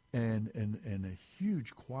and a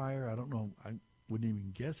huge choir. I don't know, I wouldn't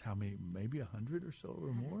even guess how many, maybe 100 or so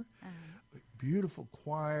or more. Beautiful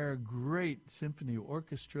choir, great symphony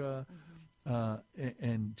orchestra,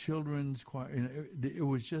 and children's choir. It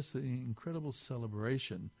was just an incredible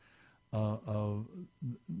celebration of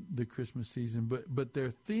the Christmas season. But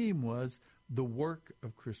their theme was the work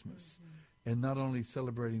of Christmas. And not only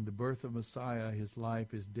celebrating the birth of Messiah, his life,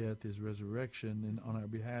 his death, his resurrection, and on our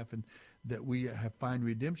behalf, and that we find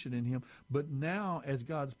redemption in him, but now as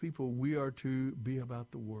God's people, we are to be about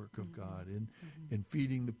the work of God and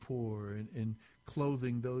feeding the poor and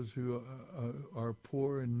clothing those who are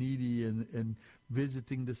poor and needy and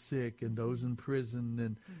visiting the sick and those in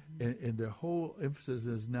prison. And their whole emphasis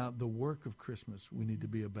is now the work of Christmas we need to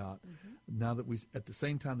be about. Now that at the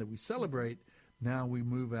same time that we celebrate, now we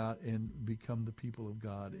move out and become the people of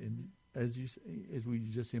God. And as we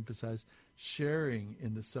just emphasized, sharing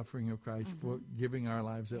in the suffering of Christ, for giving our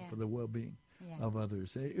lives up for the well-being of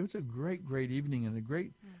others. It was a great, great evening and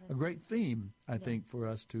a great theme, I think, for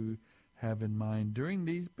us to have in mind during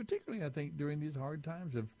these, particularly I think during these hard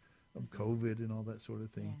times of COVID and all that sort of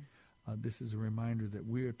thing. This is a reminder that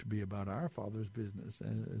we are to be about our Father's business,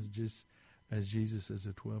 as Jesus as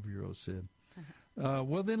a 12-year-old said.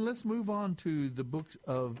 Well, then let's move on to the book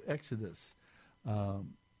of Exodus.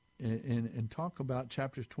 and talk about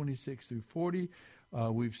chapters 26 through 40.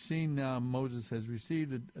 We've seen now Moses has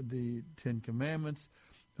received the Ten Commandments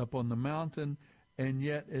up on the mountain, and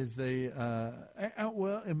yet as they,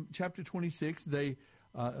 in chapter 26, they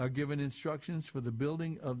are given instructions for the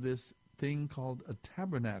building of this thing called a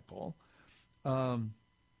tabernacle.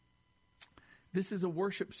 This is a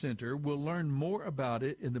worship center. We'll learn more about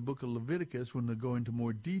it in the book of Leviticus when they go into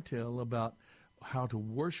more detail about how to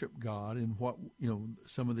worship God and what,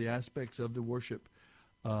 some of the aspects of the worship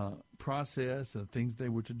process, the things they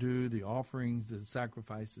were to do, the offerings, the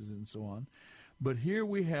sacrifices, and so on. But here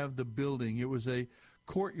we have the building. It was a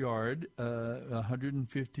courtyard,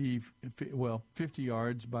 50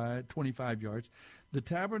 yards by 25 yards. The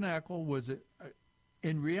tabernacle was,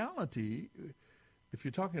 in reality, if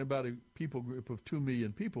you're talking about a people group of 2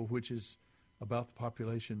 million people, which is about the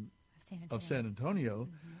population of San Antonio,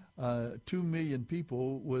 2 million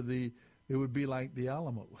people it would be like the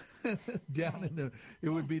Alamo it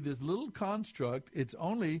would be this little construct. It's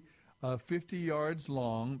only 50 yards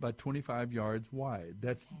long by 25 yards wide.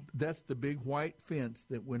 That's the big white fence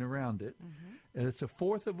that went around it. And it's a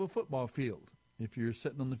fourth of a football field. If you're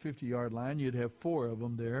sitting on the 50-yard line, you'd have 4 of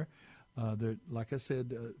them there. They're, like I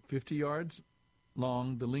said, 50 yards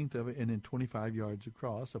long, the length of it, and then 25 yards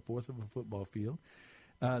across, a fourth of a football field.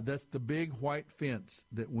 That's the big white fence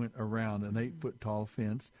that went around, an 8-foot-tall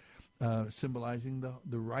fence, symbolizing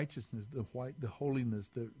the righteousness, the holiness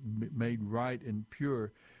that made right and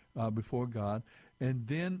pure before God, and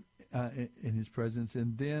then in His presence.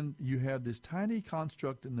 And then you have this tiny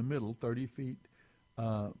construct in the middle, 30 feet,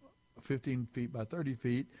 15 feet by 30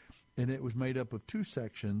 feet, and it was made up of 2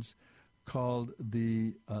 sections called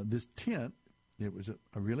this tent. It was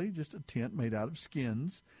really just a tent made out of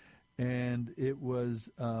skins, and it was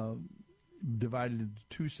divided into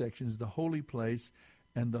 2 sections, the holy place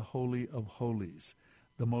and the Holy of Holies,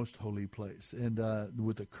 the most holy place, and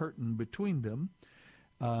with a curtain between them.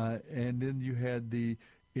 And then you had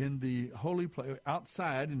in the holy place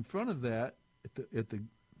outside, in front of that, at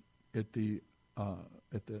the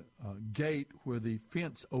gate where the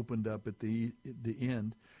fence opened up at the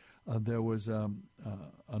end. There was an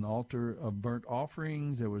altar of burnt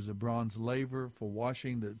offerings. There was a bronze laver for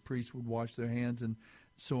washing. The priests would wash their hands and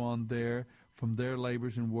so on there from their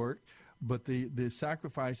labors and work. But the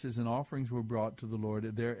sacrifices and offerings were brought to the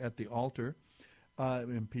Lord there at the altar.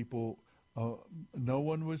 And people, no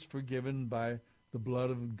one was forgiven by the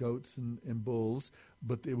blood of goats and bulls,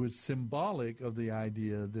 but it was symbolic of the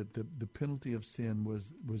idea that the penalty of sin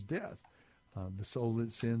was death. The soul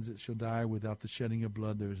that sins, it shall die. Without the shedding of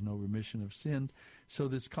blood, there is no remission of sin. So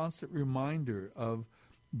this constant reminder of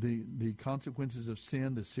the consequences of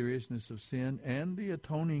sin, the seriousness of sin, and the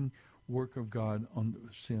atoning work of God on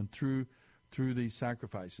sin through these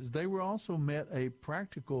sacrifices. They were also met a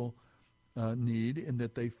practical need in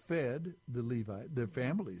that they fed the Levite, their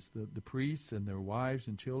families, the priests and their wives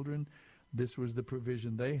and children. This was the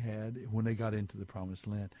provision they had when they got into the Promised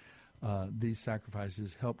Land. These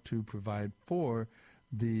sacrifices helped to provide for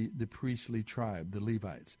the priestly tribe, the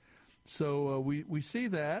Levites. So we see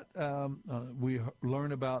that. We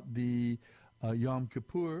learn about the Yom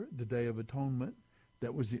Kippur, the Day of Atonement.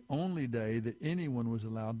 That was the only day that anyone was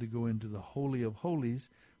allowed to go into the Holy of Holies,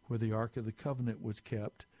 where the Ark of the Covenant was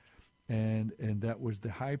kept. And that was the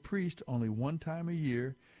high priest only one time a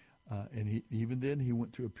year. And even then he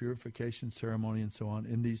went through a purification ceremony and so on.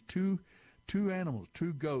 And these two animals,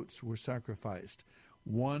 2 goats, were sacrificed.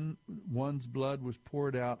 One's blood was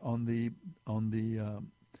poured out in the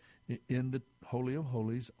Holy of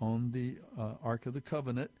Holies on the Ark of the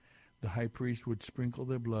Covenant. The high priest would sprinkle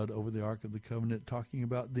their blood over the Ark of the Covenant, talking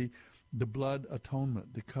about the blood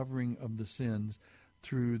atonement, the covering of the sins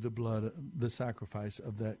through the blood, the sacrifice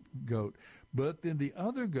of that goat. But then the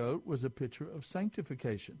other goat was a picture of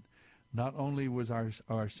sanctification. Not only was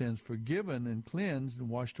our sins forgiven and cleansed and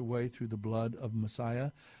washed away through the blood of Messiah,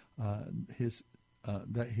 his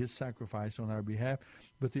sacrifice on our behalf,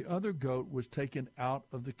 but the other goat was taken out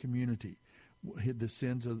of the community. The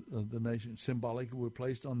sins of the nation symbolically were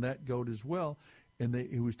placed on that goat as well, and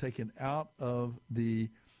it was taken out of the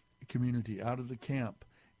community, out of the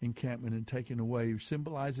encampment, and taken away,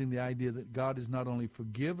 symbolizing the idea that God has not only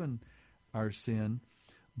forgiven our sin,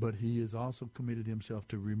 but He has also committed Himself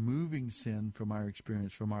to removing sin from our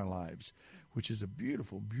experience, from our lives, which is a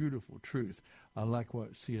beautiful, beautiful truth. I like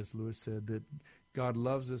what C.S. Lewis said, that God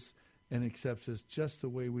loves us and accepts us just the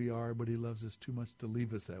way we are, but He loves us too much to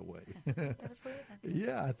leave us that way. That was Lewis.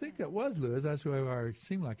 Yeah, I think that was Lewis. That's why it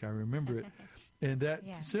seemed like I remember it. And that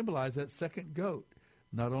symbolized that second goat.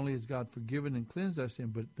 Not only has God forgiven and cleansed our sin,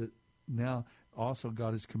 but now also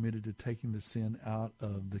God is committed to taking the sin out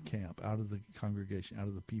of the camp, out of the congregation, out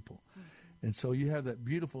of the people. Mm-hmm. And so you have that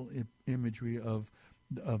beautiful imagery of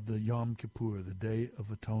the Yom Kippur, the Day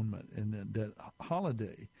of Atonement, and that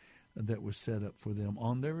holiday that was set up for them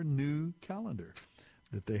on their new calendar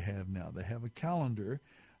that they have now. They have a calendar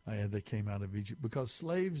that came out of Egypt, because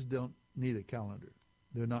slaves don't need a calendar.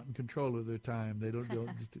 They're not in control of their time. They don't.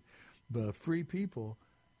 But free people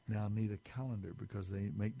now need a calendar, because they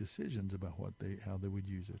make decisions about how they would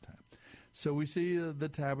use their time. So we see the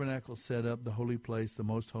tabernacle set up, the holy place, the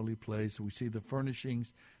most holy place. We see the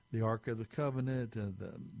furnishings, the Ark of the Covenant,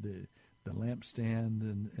 the lampstand,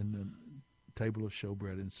 and the table of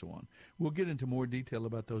showbread, and so on. We'll get into more detail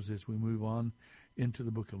about those as we move on into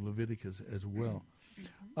the book of Leviticus as well.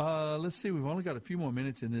 Mm-hmm. Let's see. We've only got a few more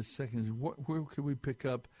minutes in this second. Where could we pick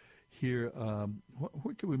up here?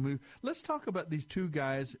 Where could we move? Let's talk about these two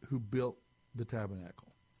guys who built the tabernacle.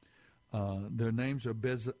 Their names are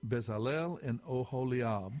Bezalel and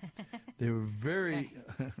Oholiab. They were very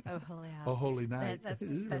Oholiab. That's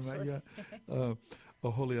especially.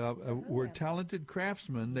 Oholiab were talented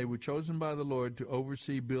craftsmen. They were chosen by the Lord to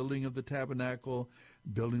oversee building of the tabernacle,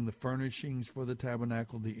 building the furnishings for the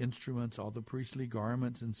tabernacle, the instruments, all the priestly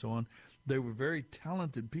garments, and so on. They were very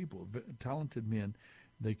talented people, talented men.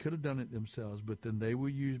 They could have done it themselves, but then they were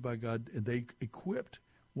used by God, and they equipped.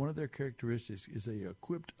 One of their characteristics is they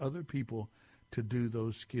equipped other people to do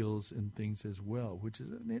those skills and things as well, which is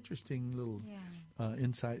an interesting little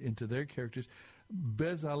insight into their characters.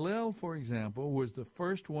 Bezalel, for example, was the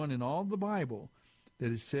first one in all the Bible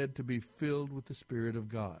that is said to be filled with the Spirit of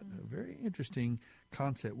God. A very interesting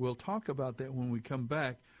concept. We'll talk about that when we come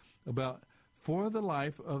back, about for the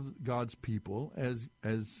life of God's people, as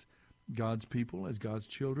God's people, as God's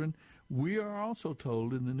children. We are also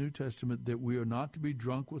told in the New Testament that we are not to be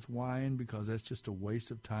drunk with wine, because that's just a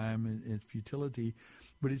waste of time and futility.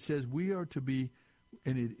 But it says we are to be,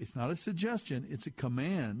 and it's not a suggestion, it's a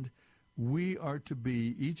command. We are to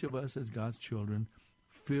be, each of us as God's children,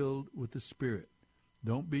 filled with the Spirit.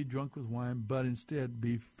 Don't be drunk with wine, but instead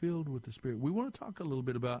be filled with the Spirit. We want to talk a little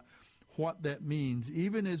bit about what that means,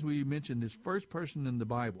 even as we mentioned this first person in the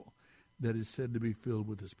Bible that is said to be filled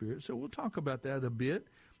with the Spirit. So we'll talk about that a bit.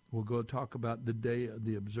 We'll go talk about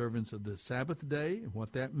the observance of the Sabbath day, and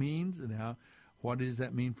what that means, and what does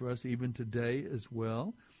that mean for us even today as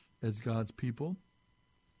well as God's people.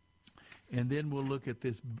 And then we'll look at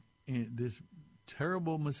this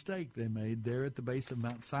terrible mistake they made there at the base of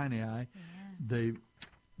Mount Sinai. Yeah.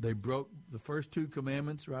 They broke the first two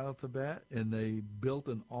commandments right off the bat, and they built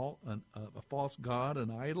a false god,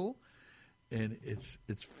 an idol, and it's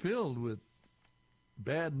filled with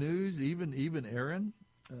bad news. Even Aaron,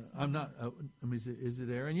 is it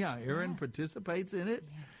Aaron? Yeah, Aaron participates in it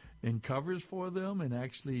and covers for them, and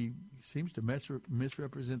actually seems to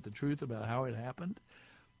misrepresent the truth about how it happened.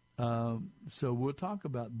 So we'll talk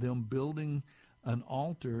about them building an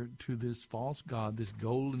altar to this false god, this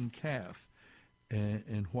golden calf,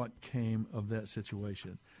 and what came of that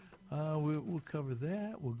situation. We'll cover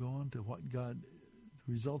that. We'll go on to the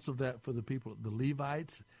results of that for the people, the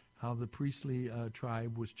Levites, how the priestly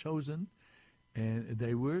tribe was chosen. And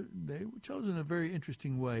they were chosen in a very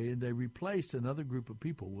interesting way, and they replaced another group of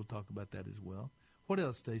people. We'll talk about that as well. What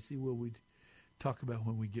else, Stacy, will we talk about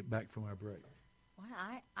when we get back from our break? Well,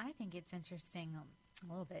 I think it's interesting a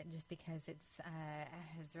little bit, just because it's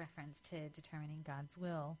has reference to determining God's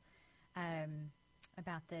will,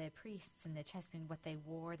 about the priests and the chessmen, what they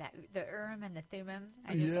wore, the Urim and the Thummim.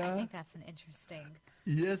 I think that's an interesting.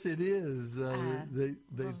 Yes, it is.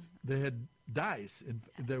 They had dice, and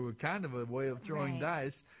they were kind of a way of throwing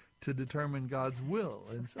dice to determine God's will.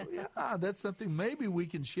 And so, that's something maybe we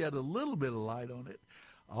can shed a little bit of light on it.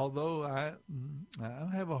 Although I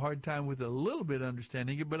have a hard time with a little bit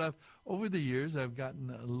understanding it, but over the years I've gotten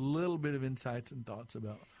a little bit of insights and thoughts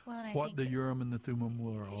about what the Urim and the Thummim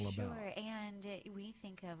were all about. Sure, and we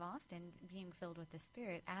think of often being filled with the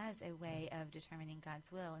Spirit as a way of determining God's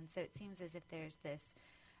will, and so it seems as if there's this,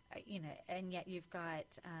 and yet you've got,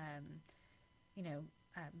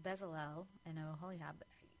 Bezalel and Oholiab,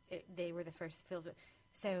 they were the first filled with.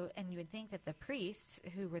 So, and you would think that the priests,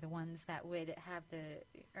 who were the ones that would have the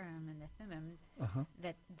Urim and the Thummim,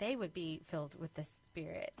 that they would be filled with the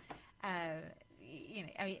Spirit.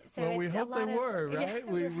 So we hope they were, right?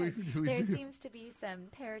 Yeah, there seems to be some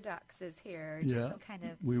paradoxes here. Just some kind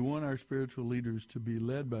of. We want our spiritual leaders to be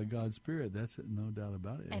led by God's Spirit. That's it, no doubt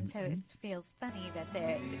about it. And so it feels funny that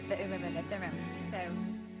it's the Urim and the Thummim. So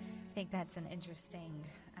I think that's an interesting.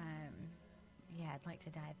 I'd like to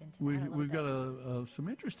dive into that a little We've bit. got some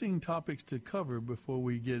interesting topics to cover before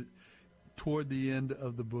we get toward the end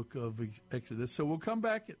of the book of Exodus. So we'll come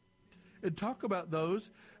back and talk about those.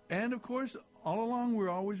 And, of course, all along, we're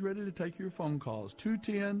always ready to take your phone calls.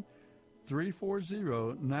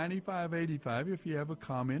 210-340-9585 if you have a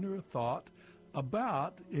comment or a thought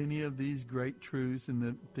about any of these great truths and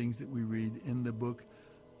the things that we read in the book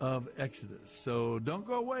of Exodus. So don't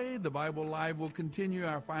go away. The Bible Live will continue.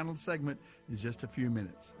 Our final segment in just a few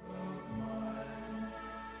minutes.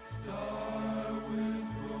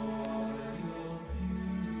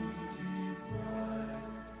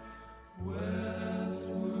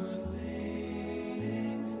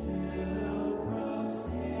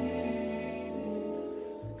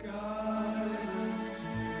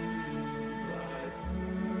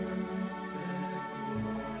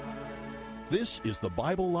 This is the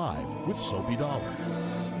Bible Live with Soapy Dollar.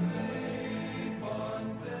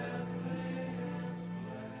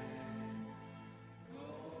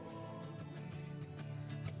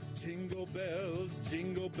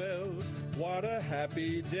 Jingle bells, what a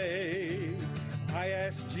happy day. I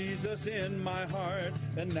asked Jesus in my heart,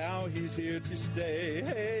 and now he's here to stay.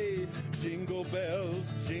 Hey, jingle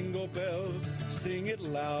bells, sing it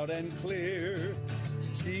loud and clear.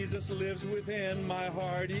 Jesus lives within my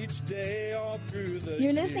heart each day all through the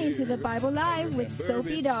You're listening year. to the Bible Live with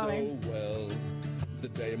Soapy Dollar. So well, the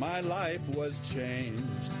day my life was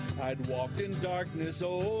changed. I'd walked in darkness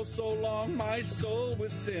oh so long, my soul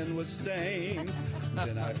with sin was stained.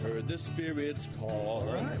 Then I heard the Spirit's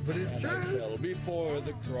call, but it's and true. I fell before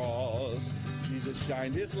the cross. Jesus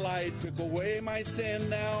shined his light, took away my sin,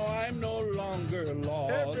 now I'm no longer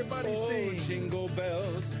lost. Everybody sing. Jingle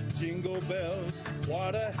bells,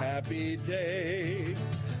 what a happy day.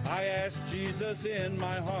 I asked Jesus in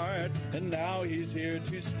my heart, and now he's here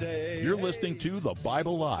to stay. You're listening to the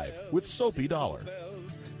Bible Live with Soapy Dollar.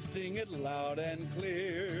 Sing it loud and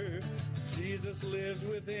clear. Jesus lives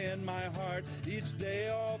within my heart each day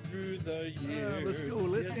all through the year. Let's go.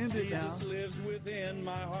 Let's end it now. Jesus lives within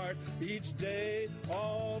my heart each day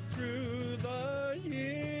all through the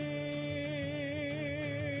year.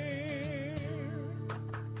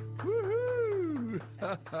 Woohoo! Is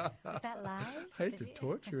that live? I hate to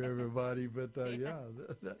torture everybody, but yeah.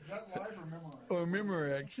 Is that live or Memorex? Or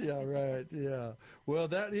Memorex, yeah, right, yeah. Well,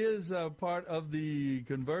 that is part of the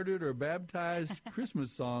converted or baptized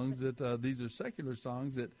Christmas songs. That these are secular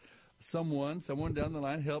songs that someone down the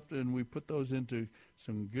line helped, and we put those into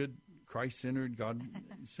some good Christ-centered,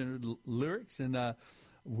 God-centered lyrics, and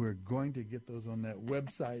we're going to get those on that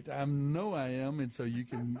website. I know I am, and so you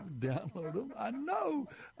can download them. I know.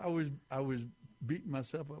 I was beating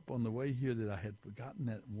myself up on the way here that I had forgotten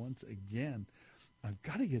that once again. I've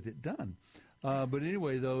got to get it done. But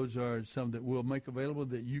anyway, those are some that we'll make available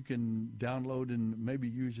that you can download and maybe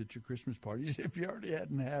use at your Christmas parties if you already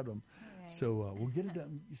hadn't had them. Right. So we'll get it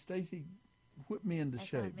done. Stacy, whip me into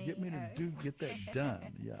shape. Get me to get that done.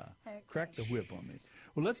 Yeah. Okay. Crack the whip on me.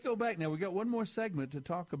 Well, let's go back now. We got one more segment to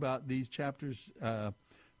talk about these chapters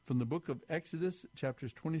from the book of Exodus,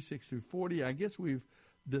 chapters 26 through 40. I guess we've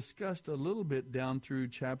discussed a little bit down through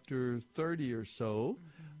chapter 30 or so,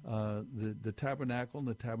 the tabernacle and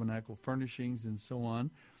the tabernacle furnishings and so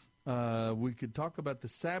on. We could talk about the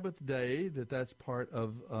Sabbath day, that's part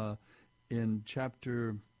of in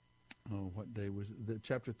chapter, what day was it? The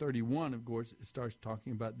chapter 31, of course, it starts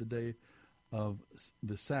talking about the day of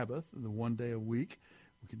the Sabbath, the one day a week.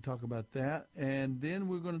 We can talk about that. And then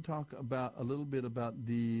we're going to talk about a little bit about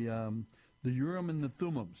the Urim and the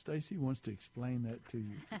Thummim. Stacy wants to explain that to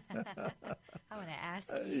you. I want to ask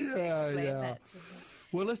you to explain that to me.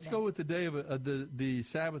 Well, let's go with the day of the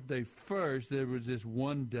Sabbath day first. There was this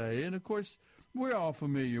one day, and of course, we're all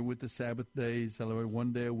familiar with the Sabbath days,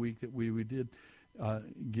 one day a week that we did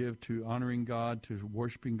give to honoring God, to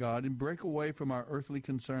worshiping God, and break away from our earthly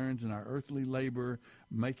concerns and our earthly labor,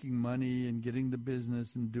 making money and getting the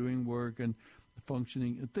business and doing work and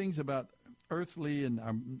functioning, and things about earthly and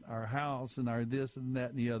our house and our this and that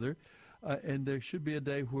and the other. And there should be a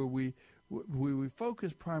day where we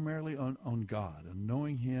focus primarily on God and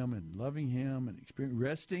knowing Him and loving Him and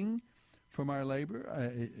resting from our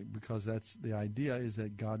labor, because that's the idea, is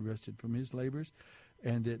that God rested from His labors,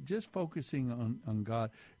 and that just focusing on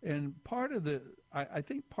God. And I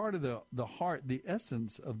think part of the heart, the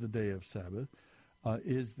essence of the day of Sabbath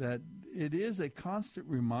is that it is a constant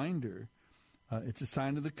reminder. It's a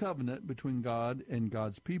sign of the covenant between God and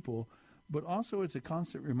God's people, but also it's a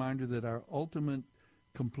constant reminder that our ultimate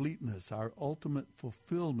completeness, our ultimate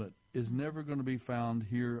fulfillment is never going to be found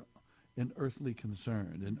here in earthly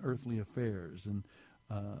concern, in earthly affairs, and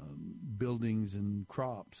buildings and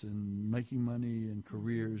crops and making money and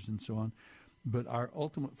careers and so on. But our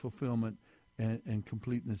ultimate fulfillment and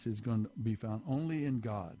completeness is going to be found only in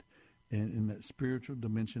God and in that spiritual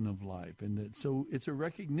dimension of life. And that, so it's a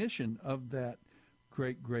recognition of that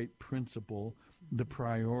great, great principle, the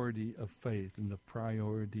priority of faith and the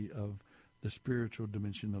priority of the spiritual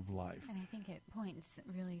dimension of life. And I think it points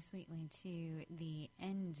really sweetly to the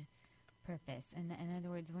end purpose. And in other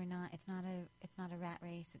words, it's not a rat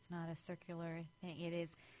race. It's not a circular thing. It is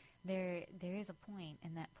there is a point,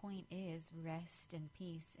 and that point is rest and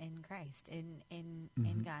peace in Christ, in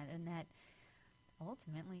God, and that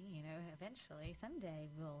ultimately, eventually, someday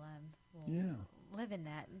we'll live in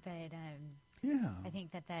that. But I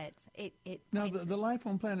think that's it. Now, the life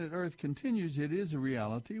on planet Earth continues. It is a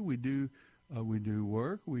reality. We do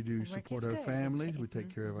work. We do support our families. We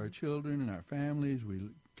take care of our children and our families.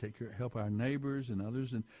 We help our neighbors and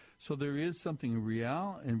others. And so there is something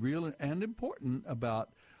real and important about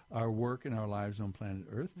our work and our lives on planet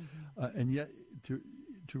Earth. And yet to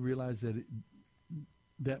realize that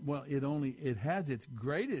it has its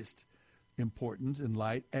greatest importance and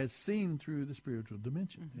light as seen through the spiritual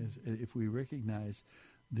dimension. If we recognize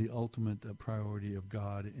the ultimate priority of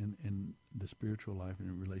God in the spiritual life and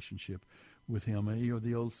in relationship with Him. And,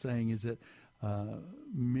 the old saying is that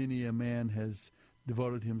many a man has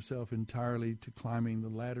devoted himself entirely to climbing the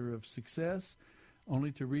ladder of success,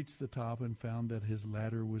 only to reach the top and found that his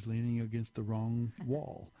ladder was leaning against the wrong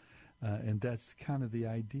wall. And that's kind of the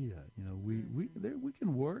idea. We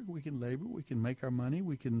can work, we can labor, we can make our money,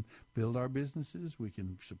 we can build our businesses, we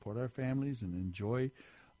can support our families and enjoy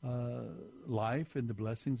life and the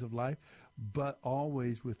blessings of life, but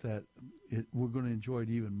always with that, we're going to enjoy it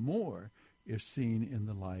even more if seen in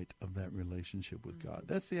the light of that relationship with God.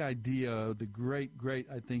 That's the idea of the great, great,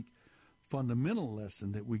 I think, fundamental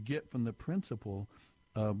lesson that we get from the principle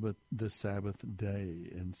of the Sabbath day.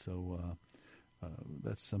 And so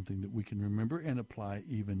that's something that we can remember and apply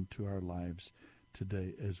even to our lives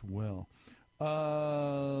today as well.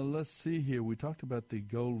 Let's see here. We talked about the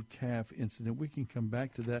gold calf incident. We can come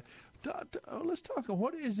back to that. Let's talk.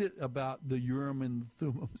 What is it about the Urim and the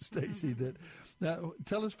Thummim, Stacy? Now,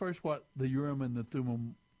 tell us first what the Urim and the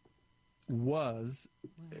Thummim was.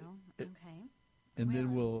 Well, okay. And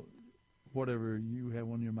then we'll, whatever you have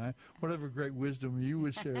on your mind, whatever great wisdom you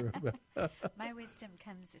would share about. My wisdom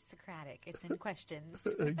comes Socratic. It's in questions.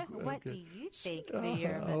 What do you think the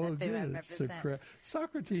Urim and the Thummim represent?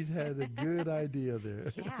 Socrates had a good idea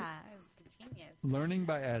there. Yeah, it was genius. Learning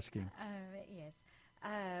by asking. Yes.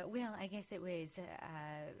 Well, I guess it was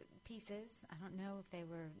pieces. I don't know if they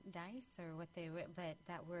were dice or what they were, but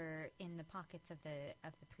that were in the pockets of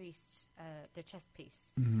the priest's their chest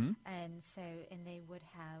piece. And they would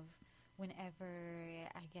have, whenever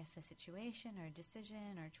I guess a situation or a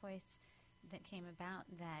decision or choice that came about,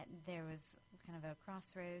 that there was kind of a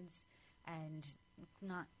crossroads and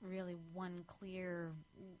not really one clear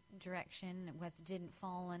direction. It didn't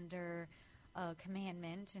fall under a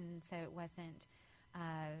commandment, and so it wasn't.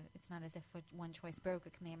 It's not as if one choice broke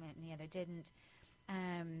a commandment and the other didn't.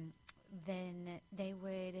 Then they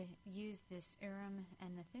would use this Urim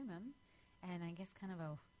and the Thummim, and I guess kind of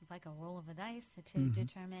like a roll of the dice to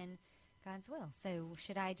determine God's will. So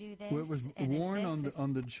should I do this? Well, it was worn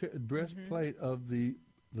on the breastplate of the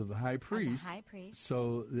high priest. The high priest.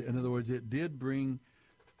 So, in other words, it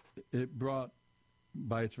brought,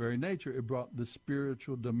 by its very nature, it brought the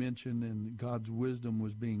spiritual dimension, and God's wisdom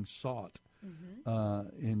was being sought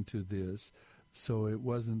into this. So it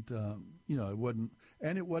wasn't,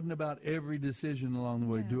 it wasn't about every decision along the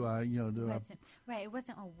way. No. Right. It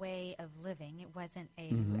wasn't a way of living. It wasn't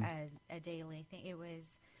a daily thing. It was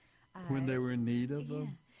when they were in need of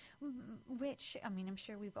them. Which, I mean, I'm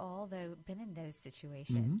sure we've all been in those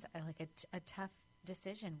situations, like a tough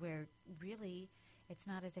decision where really it's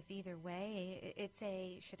not as if either way. It's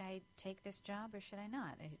should I take this job or should I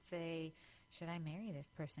not? It's should I marry this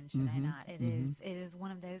person? Should I not? It is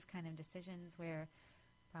one of those kind of decisions where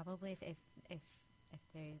probably if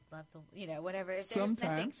they love whatever.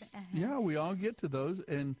 Sometimes, we all get to those,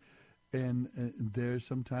 and there's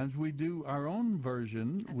sometimes we do our own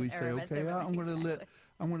version. We say, okay, I'm going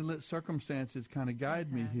to let circumstances kind of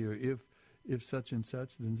guide me here. If such and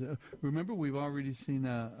such, then remember we've already seen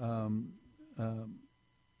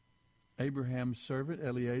Abraham's servant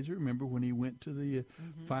Eliezer. Remember when he went to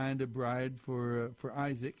find a bride for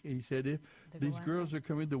Isaac? He said, if these girls are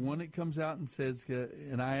coming, the one that comes out and says,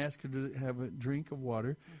 and I ask her to have a drink of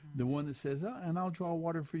water, the one that says, and I'll draw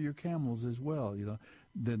water for your camels as well,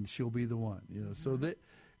 then she'll be the one. So that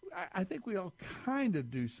I think we all kind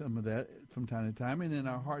of do some of that from time to time, and in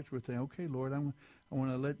our hearts we're thinking, okay, Lord, I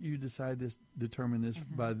want to let you determine this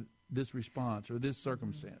by this response or this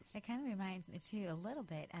circumstance. It kind of reminds me, too, a little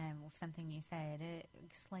bit of something you said.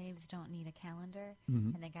 Slaves don't need a calendar,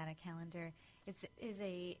 and they got a calendar. It is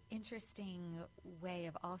a interesting way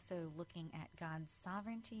of also looking at God's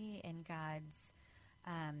sovereignty and God's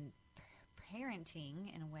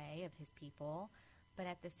parenting, in a way, of his people, but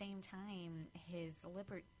at the same time, his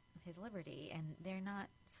liberty, and they're not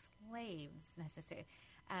slaves necessarily.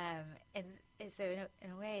 And so,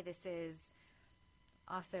 in a way, this is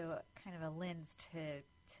also kind of a lens to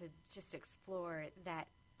just explore that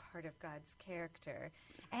part of God's character,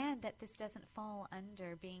 and that this doesn't fall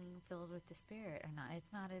under being filled with the Spirit or not.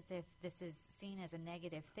 It's not as if this is seen as a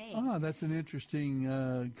negative thing. That's an interesting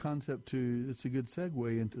concept it's a good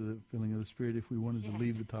segue into the filling of the Spirit if we wanted to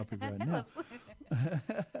leave the topic right now.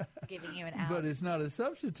 Giving you an out. But it's not a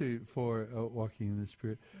substitute for walking in the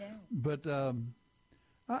Spirit. No. But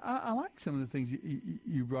I like some of the things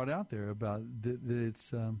you brought out there about that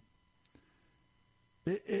it's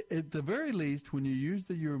at the very least, when you use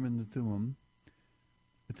the Urim and the Thummim,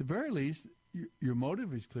 at the very least, your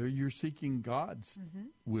motive is clear. You're seeking God's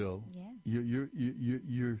will. Yeah.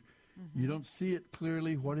 You don't see it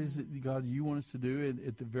clearly. What is it, God, you want us to do? And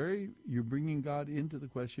at the you're bringing God into the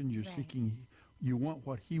question. You're seeking. You want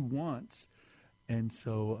what He wants. And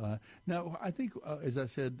so now I think, as I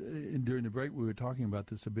said during the break, we were talking about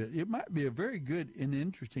this a bit. It might be a very good and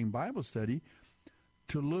interesting Bible study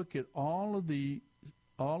to look at all of the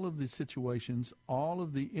situations, all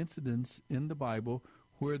of the incidents in the Bible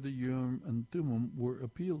where the Urim and Thummim were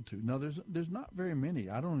appealed to. Now, there's not very many.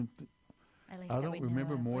 I don't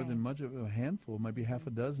remember more than much of a handful, maybe half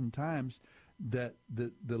a dozen times that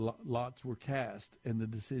the lots were cast and the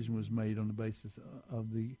decision was made on the basis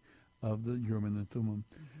of the Urim and the Thummim.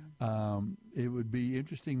 It would be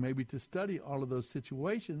interesting maybe to study all of those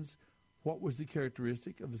situations. What was the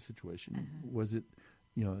characteristic of the situation? Was it,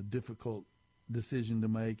 a difficult decision to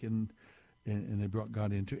make, and they brought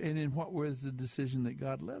God into it? And then what was the decision that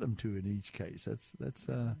God led them to in each case? It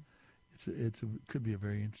could be a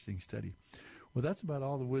very interesting study. Well, that's about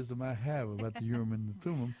all the wisdom I have about the Urim and the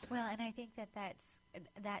Thummim. Well, and I think that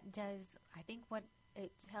does, I think what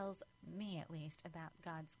it tells me, at least, about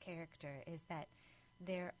God's character is that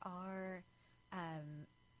there are, at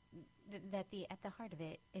the heart of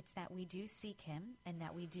it, it's that we do seek Him and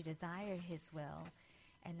that we do desire His will,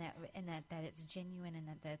 and that it's genuine and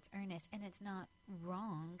that it's earnest, and it's not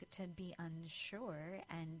wrong to be unsure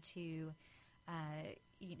and to,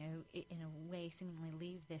 in a way, seemingly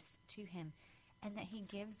leave this to Him, and that He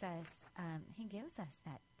gives us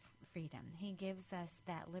that freedom. He gives us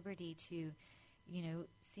that liberty to,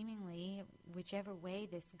 seemingly whichever way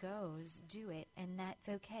this goes, do it, and that's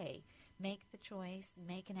okay. Make the choice,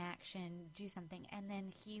 make an action, do something, and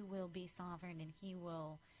then He will be sovereign, and He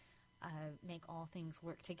will make all things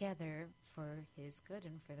work together for His good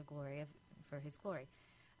and for His glory.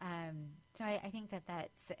 So I think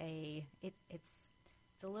that's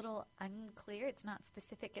it's a little unclear. It's not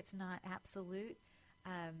specific. It's not absolute.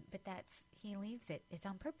 But He leaves it. It's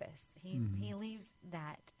on purpose. He leaves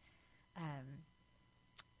that.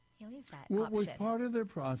 He leaves that. Well, option. It was part of their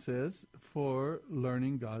process for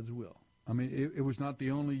learning God's will. I mean, it was not the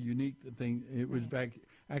only unique thing. It was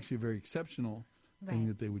actually a very exceptional thing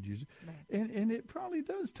that they would use. Right. And it probably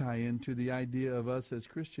does tie into the idea of us as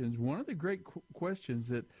Christians. One of the great questions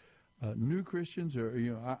that new Christians, or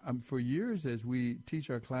for years as we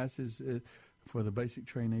teach our classes for the basic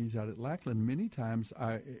trainees out at Lackland, many times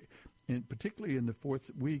and particularly in the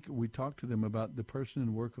fourth week, we talk to them about the person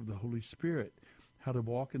and work of the Holy Spirit, how to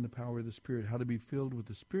walk in the power of the Spirit, how to be filled with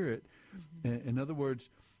the Spirit. In other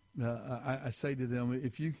words, I say to them,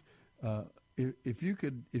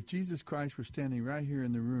 if Jesus Christ were standing right here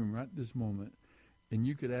in the room right this moment, and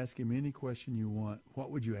you could ask Him any question you want,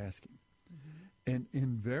 what would you ask Him? And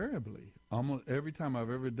invariably, almost every time I've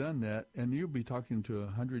ever done that, and you'll be talking to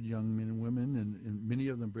 100 young men and women, and many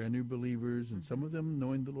of them brand new believers, and some of them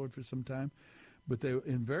knowing the Lord for some time, but they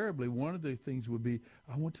invariably, one of the things would be,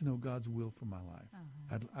 I want to know God's will for my life.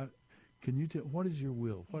 Can you tell, what is your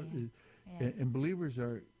will? What is, and believers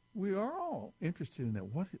we are all interested in that.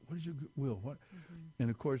 What is your will? And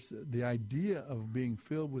of course, the idea of being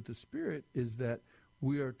filled with the Spirit is that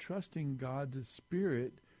we are trusting God's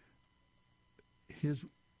Spirit, His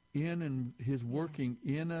working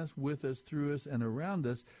in us, with us, through us, and around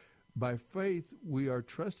us. by faith, we are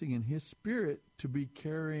trusting in His Spirit to be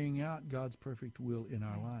carrying out God's perfect will in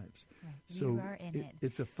our lives. Right. So You are in it.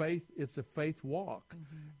 It's a faith walk.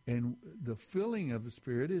 And the filling of the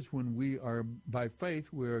Spirit is when we are, by faith,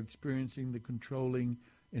 we're experiencing the controlling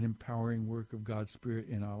and empowering work of God's Spirit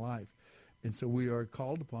in our life. And so we are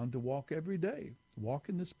called upon to walk every day, walk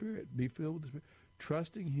in the Spirit, be filled with the Spirit,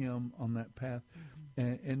 trusting Him on that path.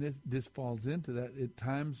 And this falls into that. At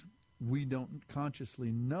times, we don't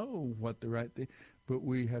consciously know what the right thing, but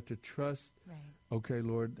we have to trust, okay,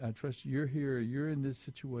 Lord, I trust You're here, You're in this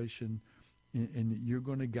situation, and You're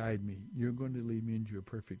going to guide me. You're going to lead me into Your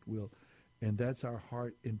perfect will. And that's our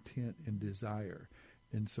heart intent and desire.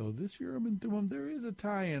 And so this Urim and Thummim, there is a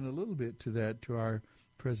tie-in a little bit to that, to our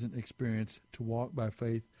present experience, to walk by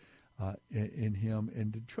faith in Him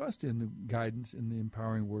and to trust in the guidance and the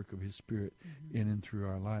empowering work of His Spirit in and through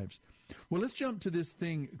our lives. Well, let's jump to this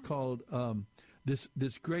thing called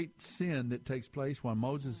this great sin that takes place while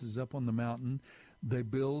Moses is up on the mountain. They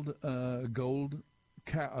build a gold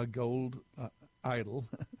idol,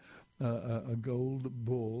 a gold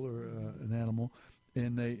bull or an animal,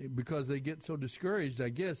 and because they get so discouraged, I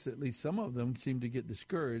guess at least some of them seem to get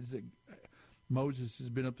discouraged that Moses has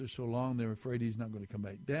been up there so long, they're afraid he's not going to come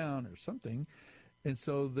back down or something. And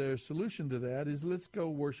so their solution to that is, let's go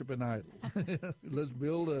worship an idol. Let's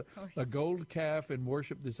build a gold calf and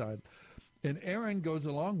worship this idol. And Aaron goes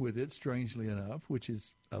along with it, strangely enough, which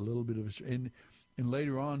is a little bit of a... And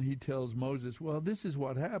later on he tells Moses, well, this is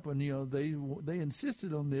what happened. You know, they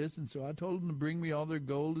insisted on this, and so I told them to bring me all their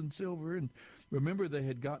gold and silver. And remember, they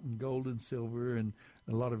had gotten gold and silver and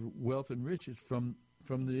a lot of wealth and riches from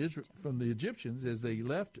the Egyptians as they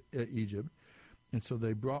left Egypt. And so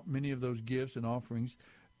they brought many of those gifts and offerings,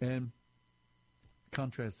 and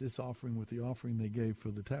contrast this offering with the offering they gave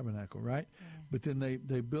for the tabernacle, right? Yeah. But then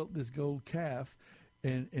they built this gold calf,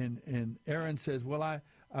 and Aaron says, well, I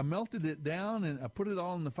melted it down, and I put it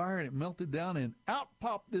all in the fire, and it melted down, and out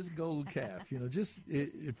popped this gold calf. You know, just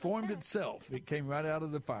it formed itself. It came right out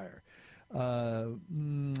of the fire.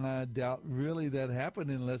 I doubt really that happened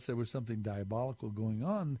unless there was something diabolical going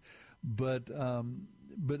on. But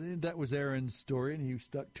that was Aaron's story, and he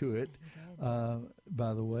stuck to it,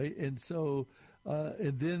 by the way. And so,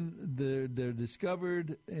 and then they're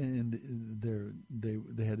discovered, and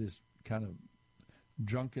they had this kind of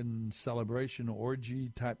drunken celebration, orgy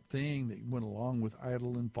type thing that went along with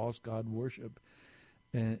idol and false god worship,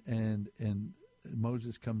 and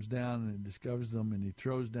Moses comes down and discovers them, and he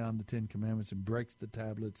throws down the Ten Commandments and breaks the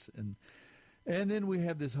tablets, and then we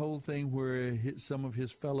have this whole thing where some of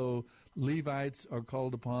his fellow Levites are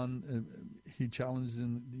called upon. He challenges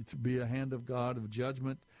them to be a hand of God of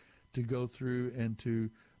judgment, to go through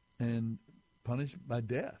and punish by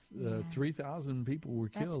death. 3,000 people were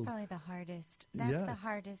killed. That's probably the hardest. That's the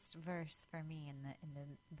hardest verse for me in the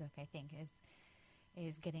book. I think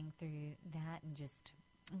is getting through that and just.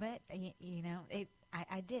 But you know,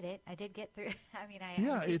 I did it. I did get through. I mean,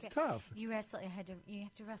 it's tough. You have to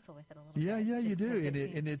wrestle with it a little bit. Yeah, you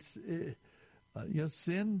do, and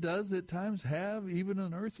sin does at times have even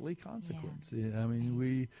an earthly consequence. Yeah. I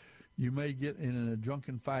mean, you may get in a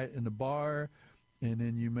drunken fight in a bar, and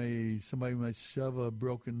then somebody may shove a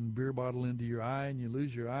broken beer bottle into your eye, and you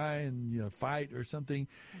lose your eye, and fight or something,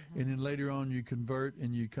 and then later on you convert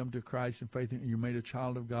and you come to Christ in faith, and you're made a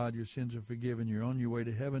child of God. Your sins are forgiven. You're on your way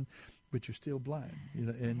to heaven, but you're still blind.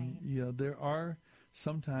 There are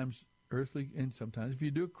sometimes earthly, and sometimes if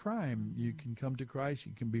you do a crime, you can come to Christ.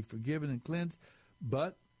 You can be forgiven and cleansed,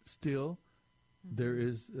 but still. There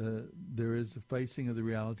is a facing of the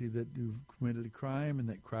reality that you've committed a crime, and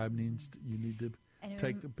that crime you need to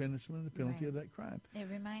take the punishment and the penalty of that crime. It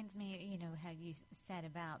reminds me, how you said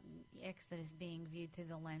about Exodus being viewed through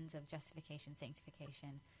the lens of justification,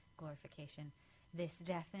 sanctification, glorification. This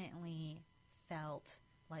definitely felt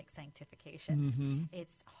like sanctification. Mm-hmm.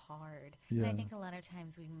 It's hard. Yeah. And I think a lot of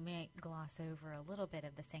times we might gloss over a little bit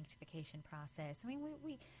of the sanctification process. I mean,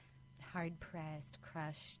 we hard-pressed,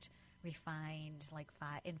 crushed, refined, like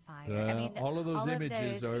in fire. I mean, all of those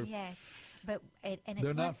images are... Yes, but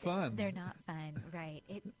they're not fun. They're not fun, right.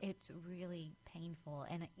 It's really painful,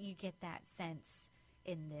 and you get that sense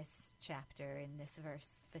in this chapter, in this verse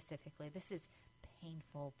specifically. This is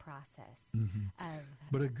painful process. Mm-hmm.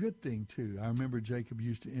 But a good thing, too. I remember Jacob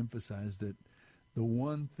used to emphasize that the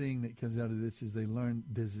one thing that comes out of this is they learn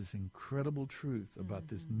there's this incredible truth about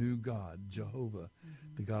this new God, Jehovah,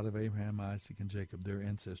 the God of Abraham, Isaac, and Jacob, their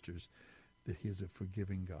ancestors, that he is a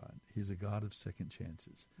forgiving God. He's a God of second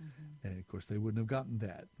chances. And, of course, they wouldn't have gotten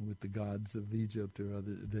that with the gods of Egypt or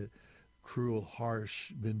the cruel,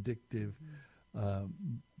 harsh, vindictive.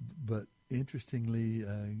 But interestingly,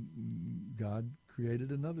 God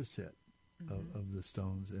created another set of the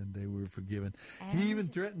stones, and they were forgiven. And he even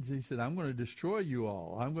threatens. He said, "I'm going to destroy you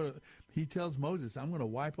all. He tells Moses, "I'm going to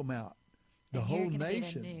wipe them out, the whole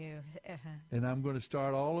nation, and I'm going to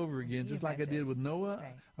start all over again, just like I did with Noah.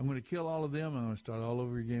 Right. I'm going to kill all of them. I'm going to start all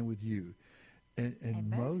over again with you." And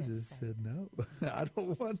Moses said, "No, I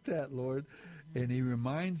don't want that, Lord." And he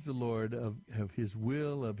reminds the Lord of his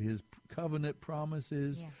will, of his covenant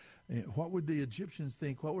promises. Yeah. And what would the Egyptians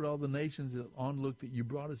think? What would all the nations on look that you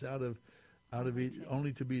brought us out of it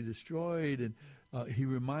only to be destroyed? And he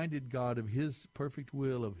reminded God of his perfect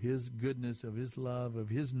will, of his goodness, of his love, of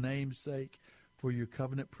his name's sake for your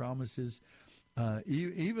covenant promises,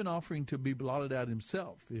 even offering to be blotted out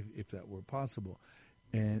himself if that were possible.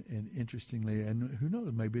 And interestingly, and who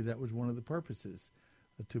knows, maybe that was one of the purposes,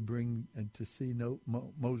 to bring and to see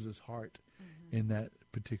Moses' heart in that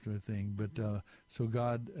particular thing. But so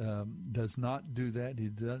God does not do that. He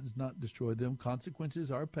does not destroy them.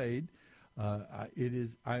 Consequences are paid. I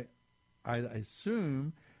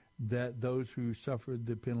assume that those who suffered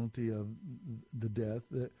the penalty of the death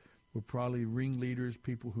that were probably ringleaders,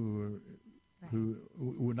 people who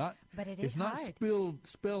were not. But it's not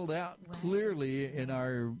spelled out clearly in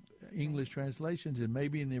our English translations, and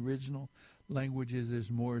maybe in the original languages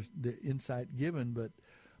there's more the insight given.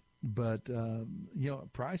 But a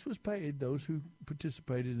price was paid. Those who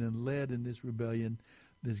participated and led in this rebellion,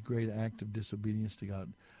 this great act of disobedience to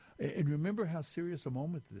God. And remember how serious a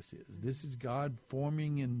moment this is. This is God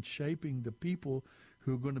forming and shaping the people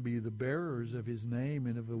who are going to be the bearers of his name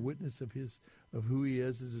and of a witness of who he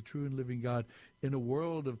is as a true and living God. In a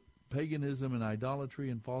world of paganism and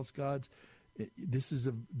idolatry and false gods,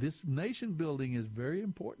 this nation building is very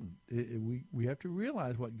important. We have to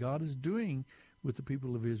realize what God is doing with the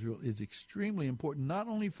people of Israel is extremely important, not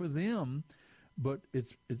only for them, but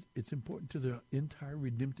it's important to the entire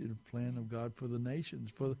redemptive plan of God for the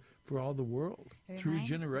nations, for all the world, through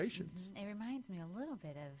generations. It reminds me a little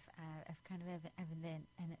bit of kind of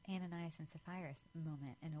an Ananias and Sapphira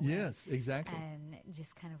moment in a way. Yes, exactly.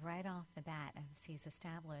 Just kind of right off the bat, as he's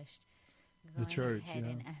established the church,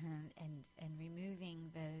 ahead and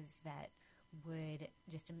removing those that would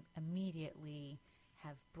just immediately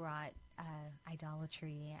have brought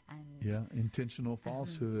idolatry and intentional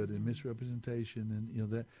falsehood and misrepresentation, and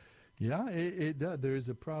that. Yeah, it does. There is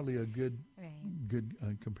probably a good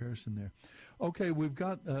comparison there. Okay, we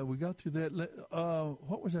got through that.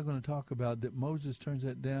 What was I going to talk about? That Moses turns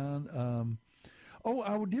that down.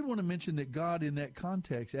 I did want to mention that God, in that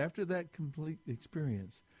context, after that complete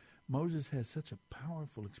experience, Moses has such a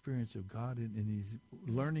powerful experience of God, and he's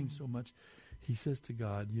learning so much. He says to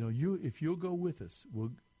God, if you'll go with us,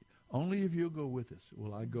 only if you'll go with us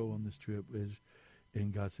will I go on this trip.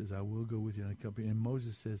 And God says, I will go with you in a company. And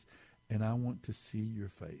Moses says, and I want to see your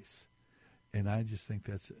face. And I just think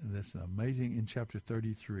that's amazing. In chapter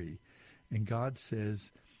 33, and God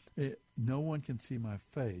says, no one can see my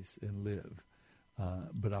face and live,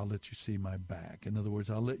 but I'll let you see my back. In other words,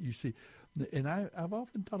 I'll let you see. And I've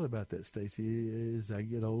often thought about that, Stacy, as I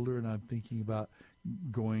get older and I'm thinking about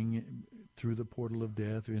going through the portal of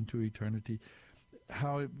death or into eternity,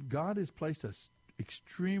 how God has placed us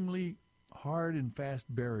extremely hard and fast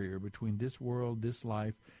barrier between this world, this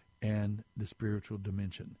life, and the spiritual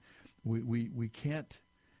dimension. We can't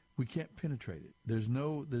penetrate it. There's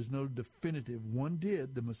no definitive. One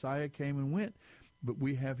did. The Messiah came and went, but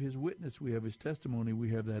we have his witness. We have his testimony.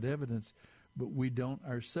 We have that evidence, but we don't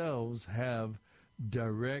ourselves have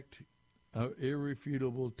direct,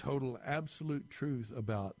 irrefutable, total, absolute truth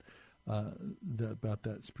about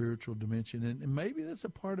that spiritual dimension. And maybe that's a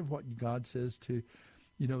part of what God says to,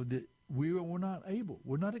 that we're not able,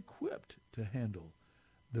 we're not equipped to handle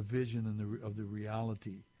the vision and of the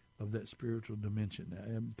reality of that spiritual dimension.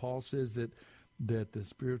 And Paul says that the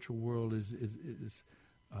spiritual world is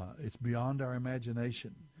it's beyond our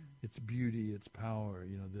imagination. Its beauty, its power,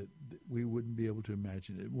 that we wouldn't be able to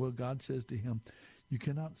imagine it. Well, God says to him, you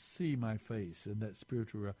cannot see my face in that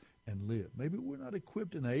spiritual realm and live. Maybe we're not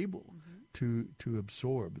equipped and able to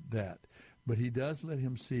absorb that. But he does let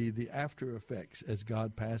him see the after effects as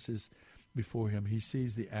God passes before him. He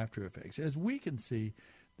sees the after effects. As we can see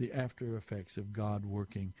the after effects of God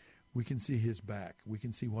working, we can see his back. We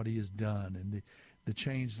can see what he has done and the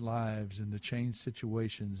changed lives and the changed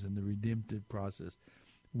situations and the redemptive process.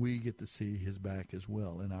 We get to see his back as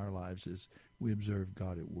well in our lives as we observe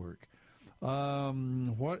God at work.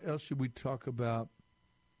 What else should we talk about?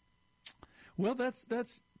 Well, that's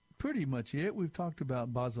pretty much it. We've talked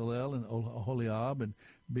about Bezalel and Oholiab and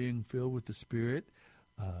being filled with the Spirit,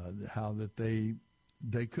 how that they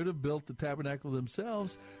they could have built the tabernacle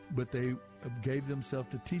themselves, but they gave themselves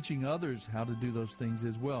to teaching others how to do those things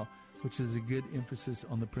as well, which is a good emphasis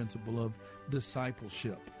on the principle of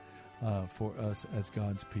discipleship for us as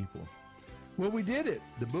God's people. Well, we did it.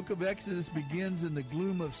 The book of Exodus begins in the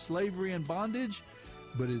gloom of slavery and bondage,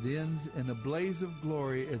 but it ends in a blaze of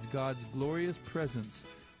glory as God's glorious presence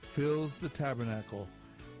fills the tabernacle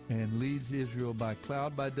and leads Israel by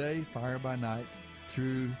cloud by day, fire by night,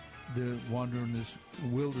 through the wilderness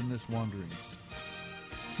wanderings.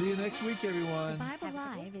 See you next week, everyone. The Bible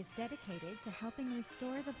Live is dedicated to helping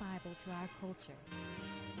restore the Bible to our culture.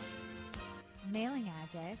 Mailing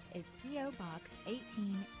address is P.O. Box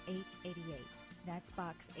 18888. That's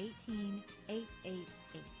Box 18888.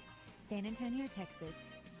 San Antonio, Texas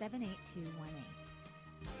 78218.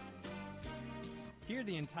 Hear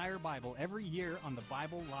the entire Bible every year on the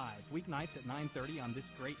Bible Live, weeknights at 9:30 on this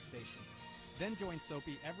great station. Then join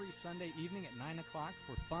Soapy every Sunday evening at 9 o'clock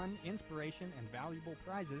for fun, inspiration, and valuable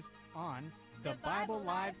prizes on the Bible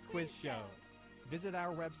Live Quiz Show. Visit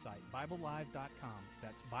our website, BibleLive.com.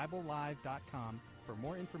 That's BibleLive.com for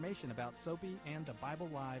more information about Soapy and the Bible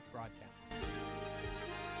Live broadcast.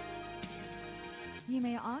 You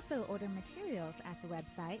may also order materials at the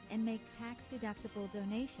website and make tax-deductible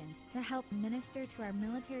donations to help minister to our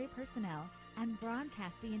military personnel and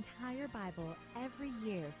broadcast the entire Bible every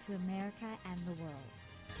year to America and the world.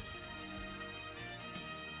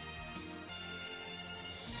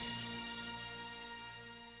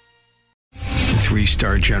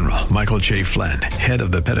 Three-star General Michael J. Flynn, head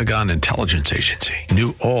of the Pentagon Intelligence Agency,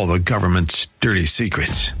 knew all the government's dirty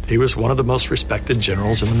secrets. He was one of the most respected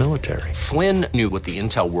generals in the military. Flynn knew what the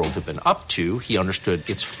intel world had been up to. He understood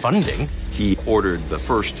its funding. He ordered the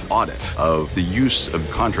first audit of the use of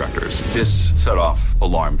contractors. This set off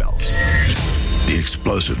alarm bells. The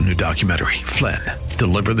explosive new documentary, Flynn,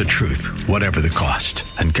 Deliver the Truth, Whatever the Cost,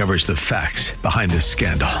 uncovers the facts behind this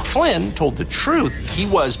scandal. Flynn told the truth. He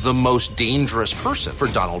was the most dangerous person for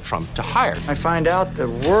Donald Trump to hire. I find out the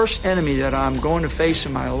worst enemy that I'm going to face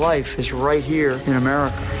in my life is right here in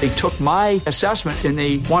America. They took my assessment and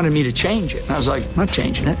they wanted me to change it. And I was like, I'm not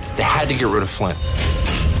changing it. They had to get rid of Flynn.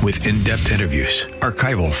 With in-depth interviews,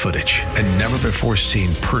 archival footage, and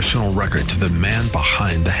never-before-seen personal records of the man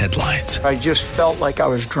behind the headlines. I just felt like I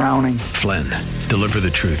was drowning. Flynn, Deliver the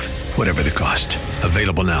Truth, Whatever the Cost.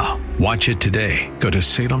 Available now. Watch it today. Go to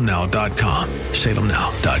salemnow.com.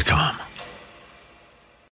 salemnow.com.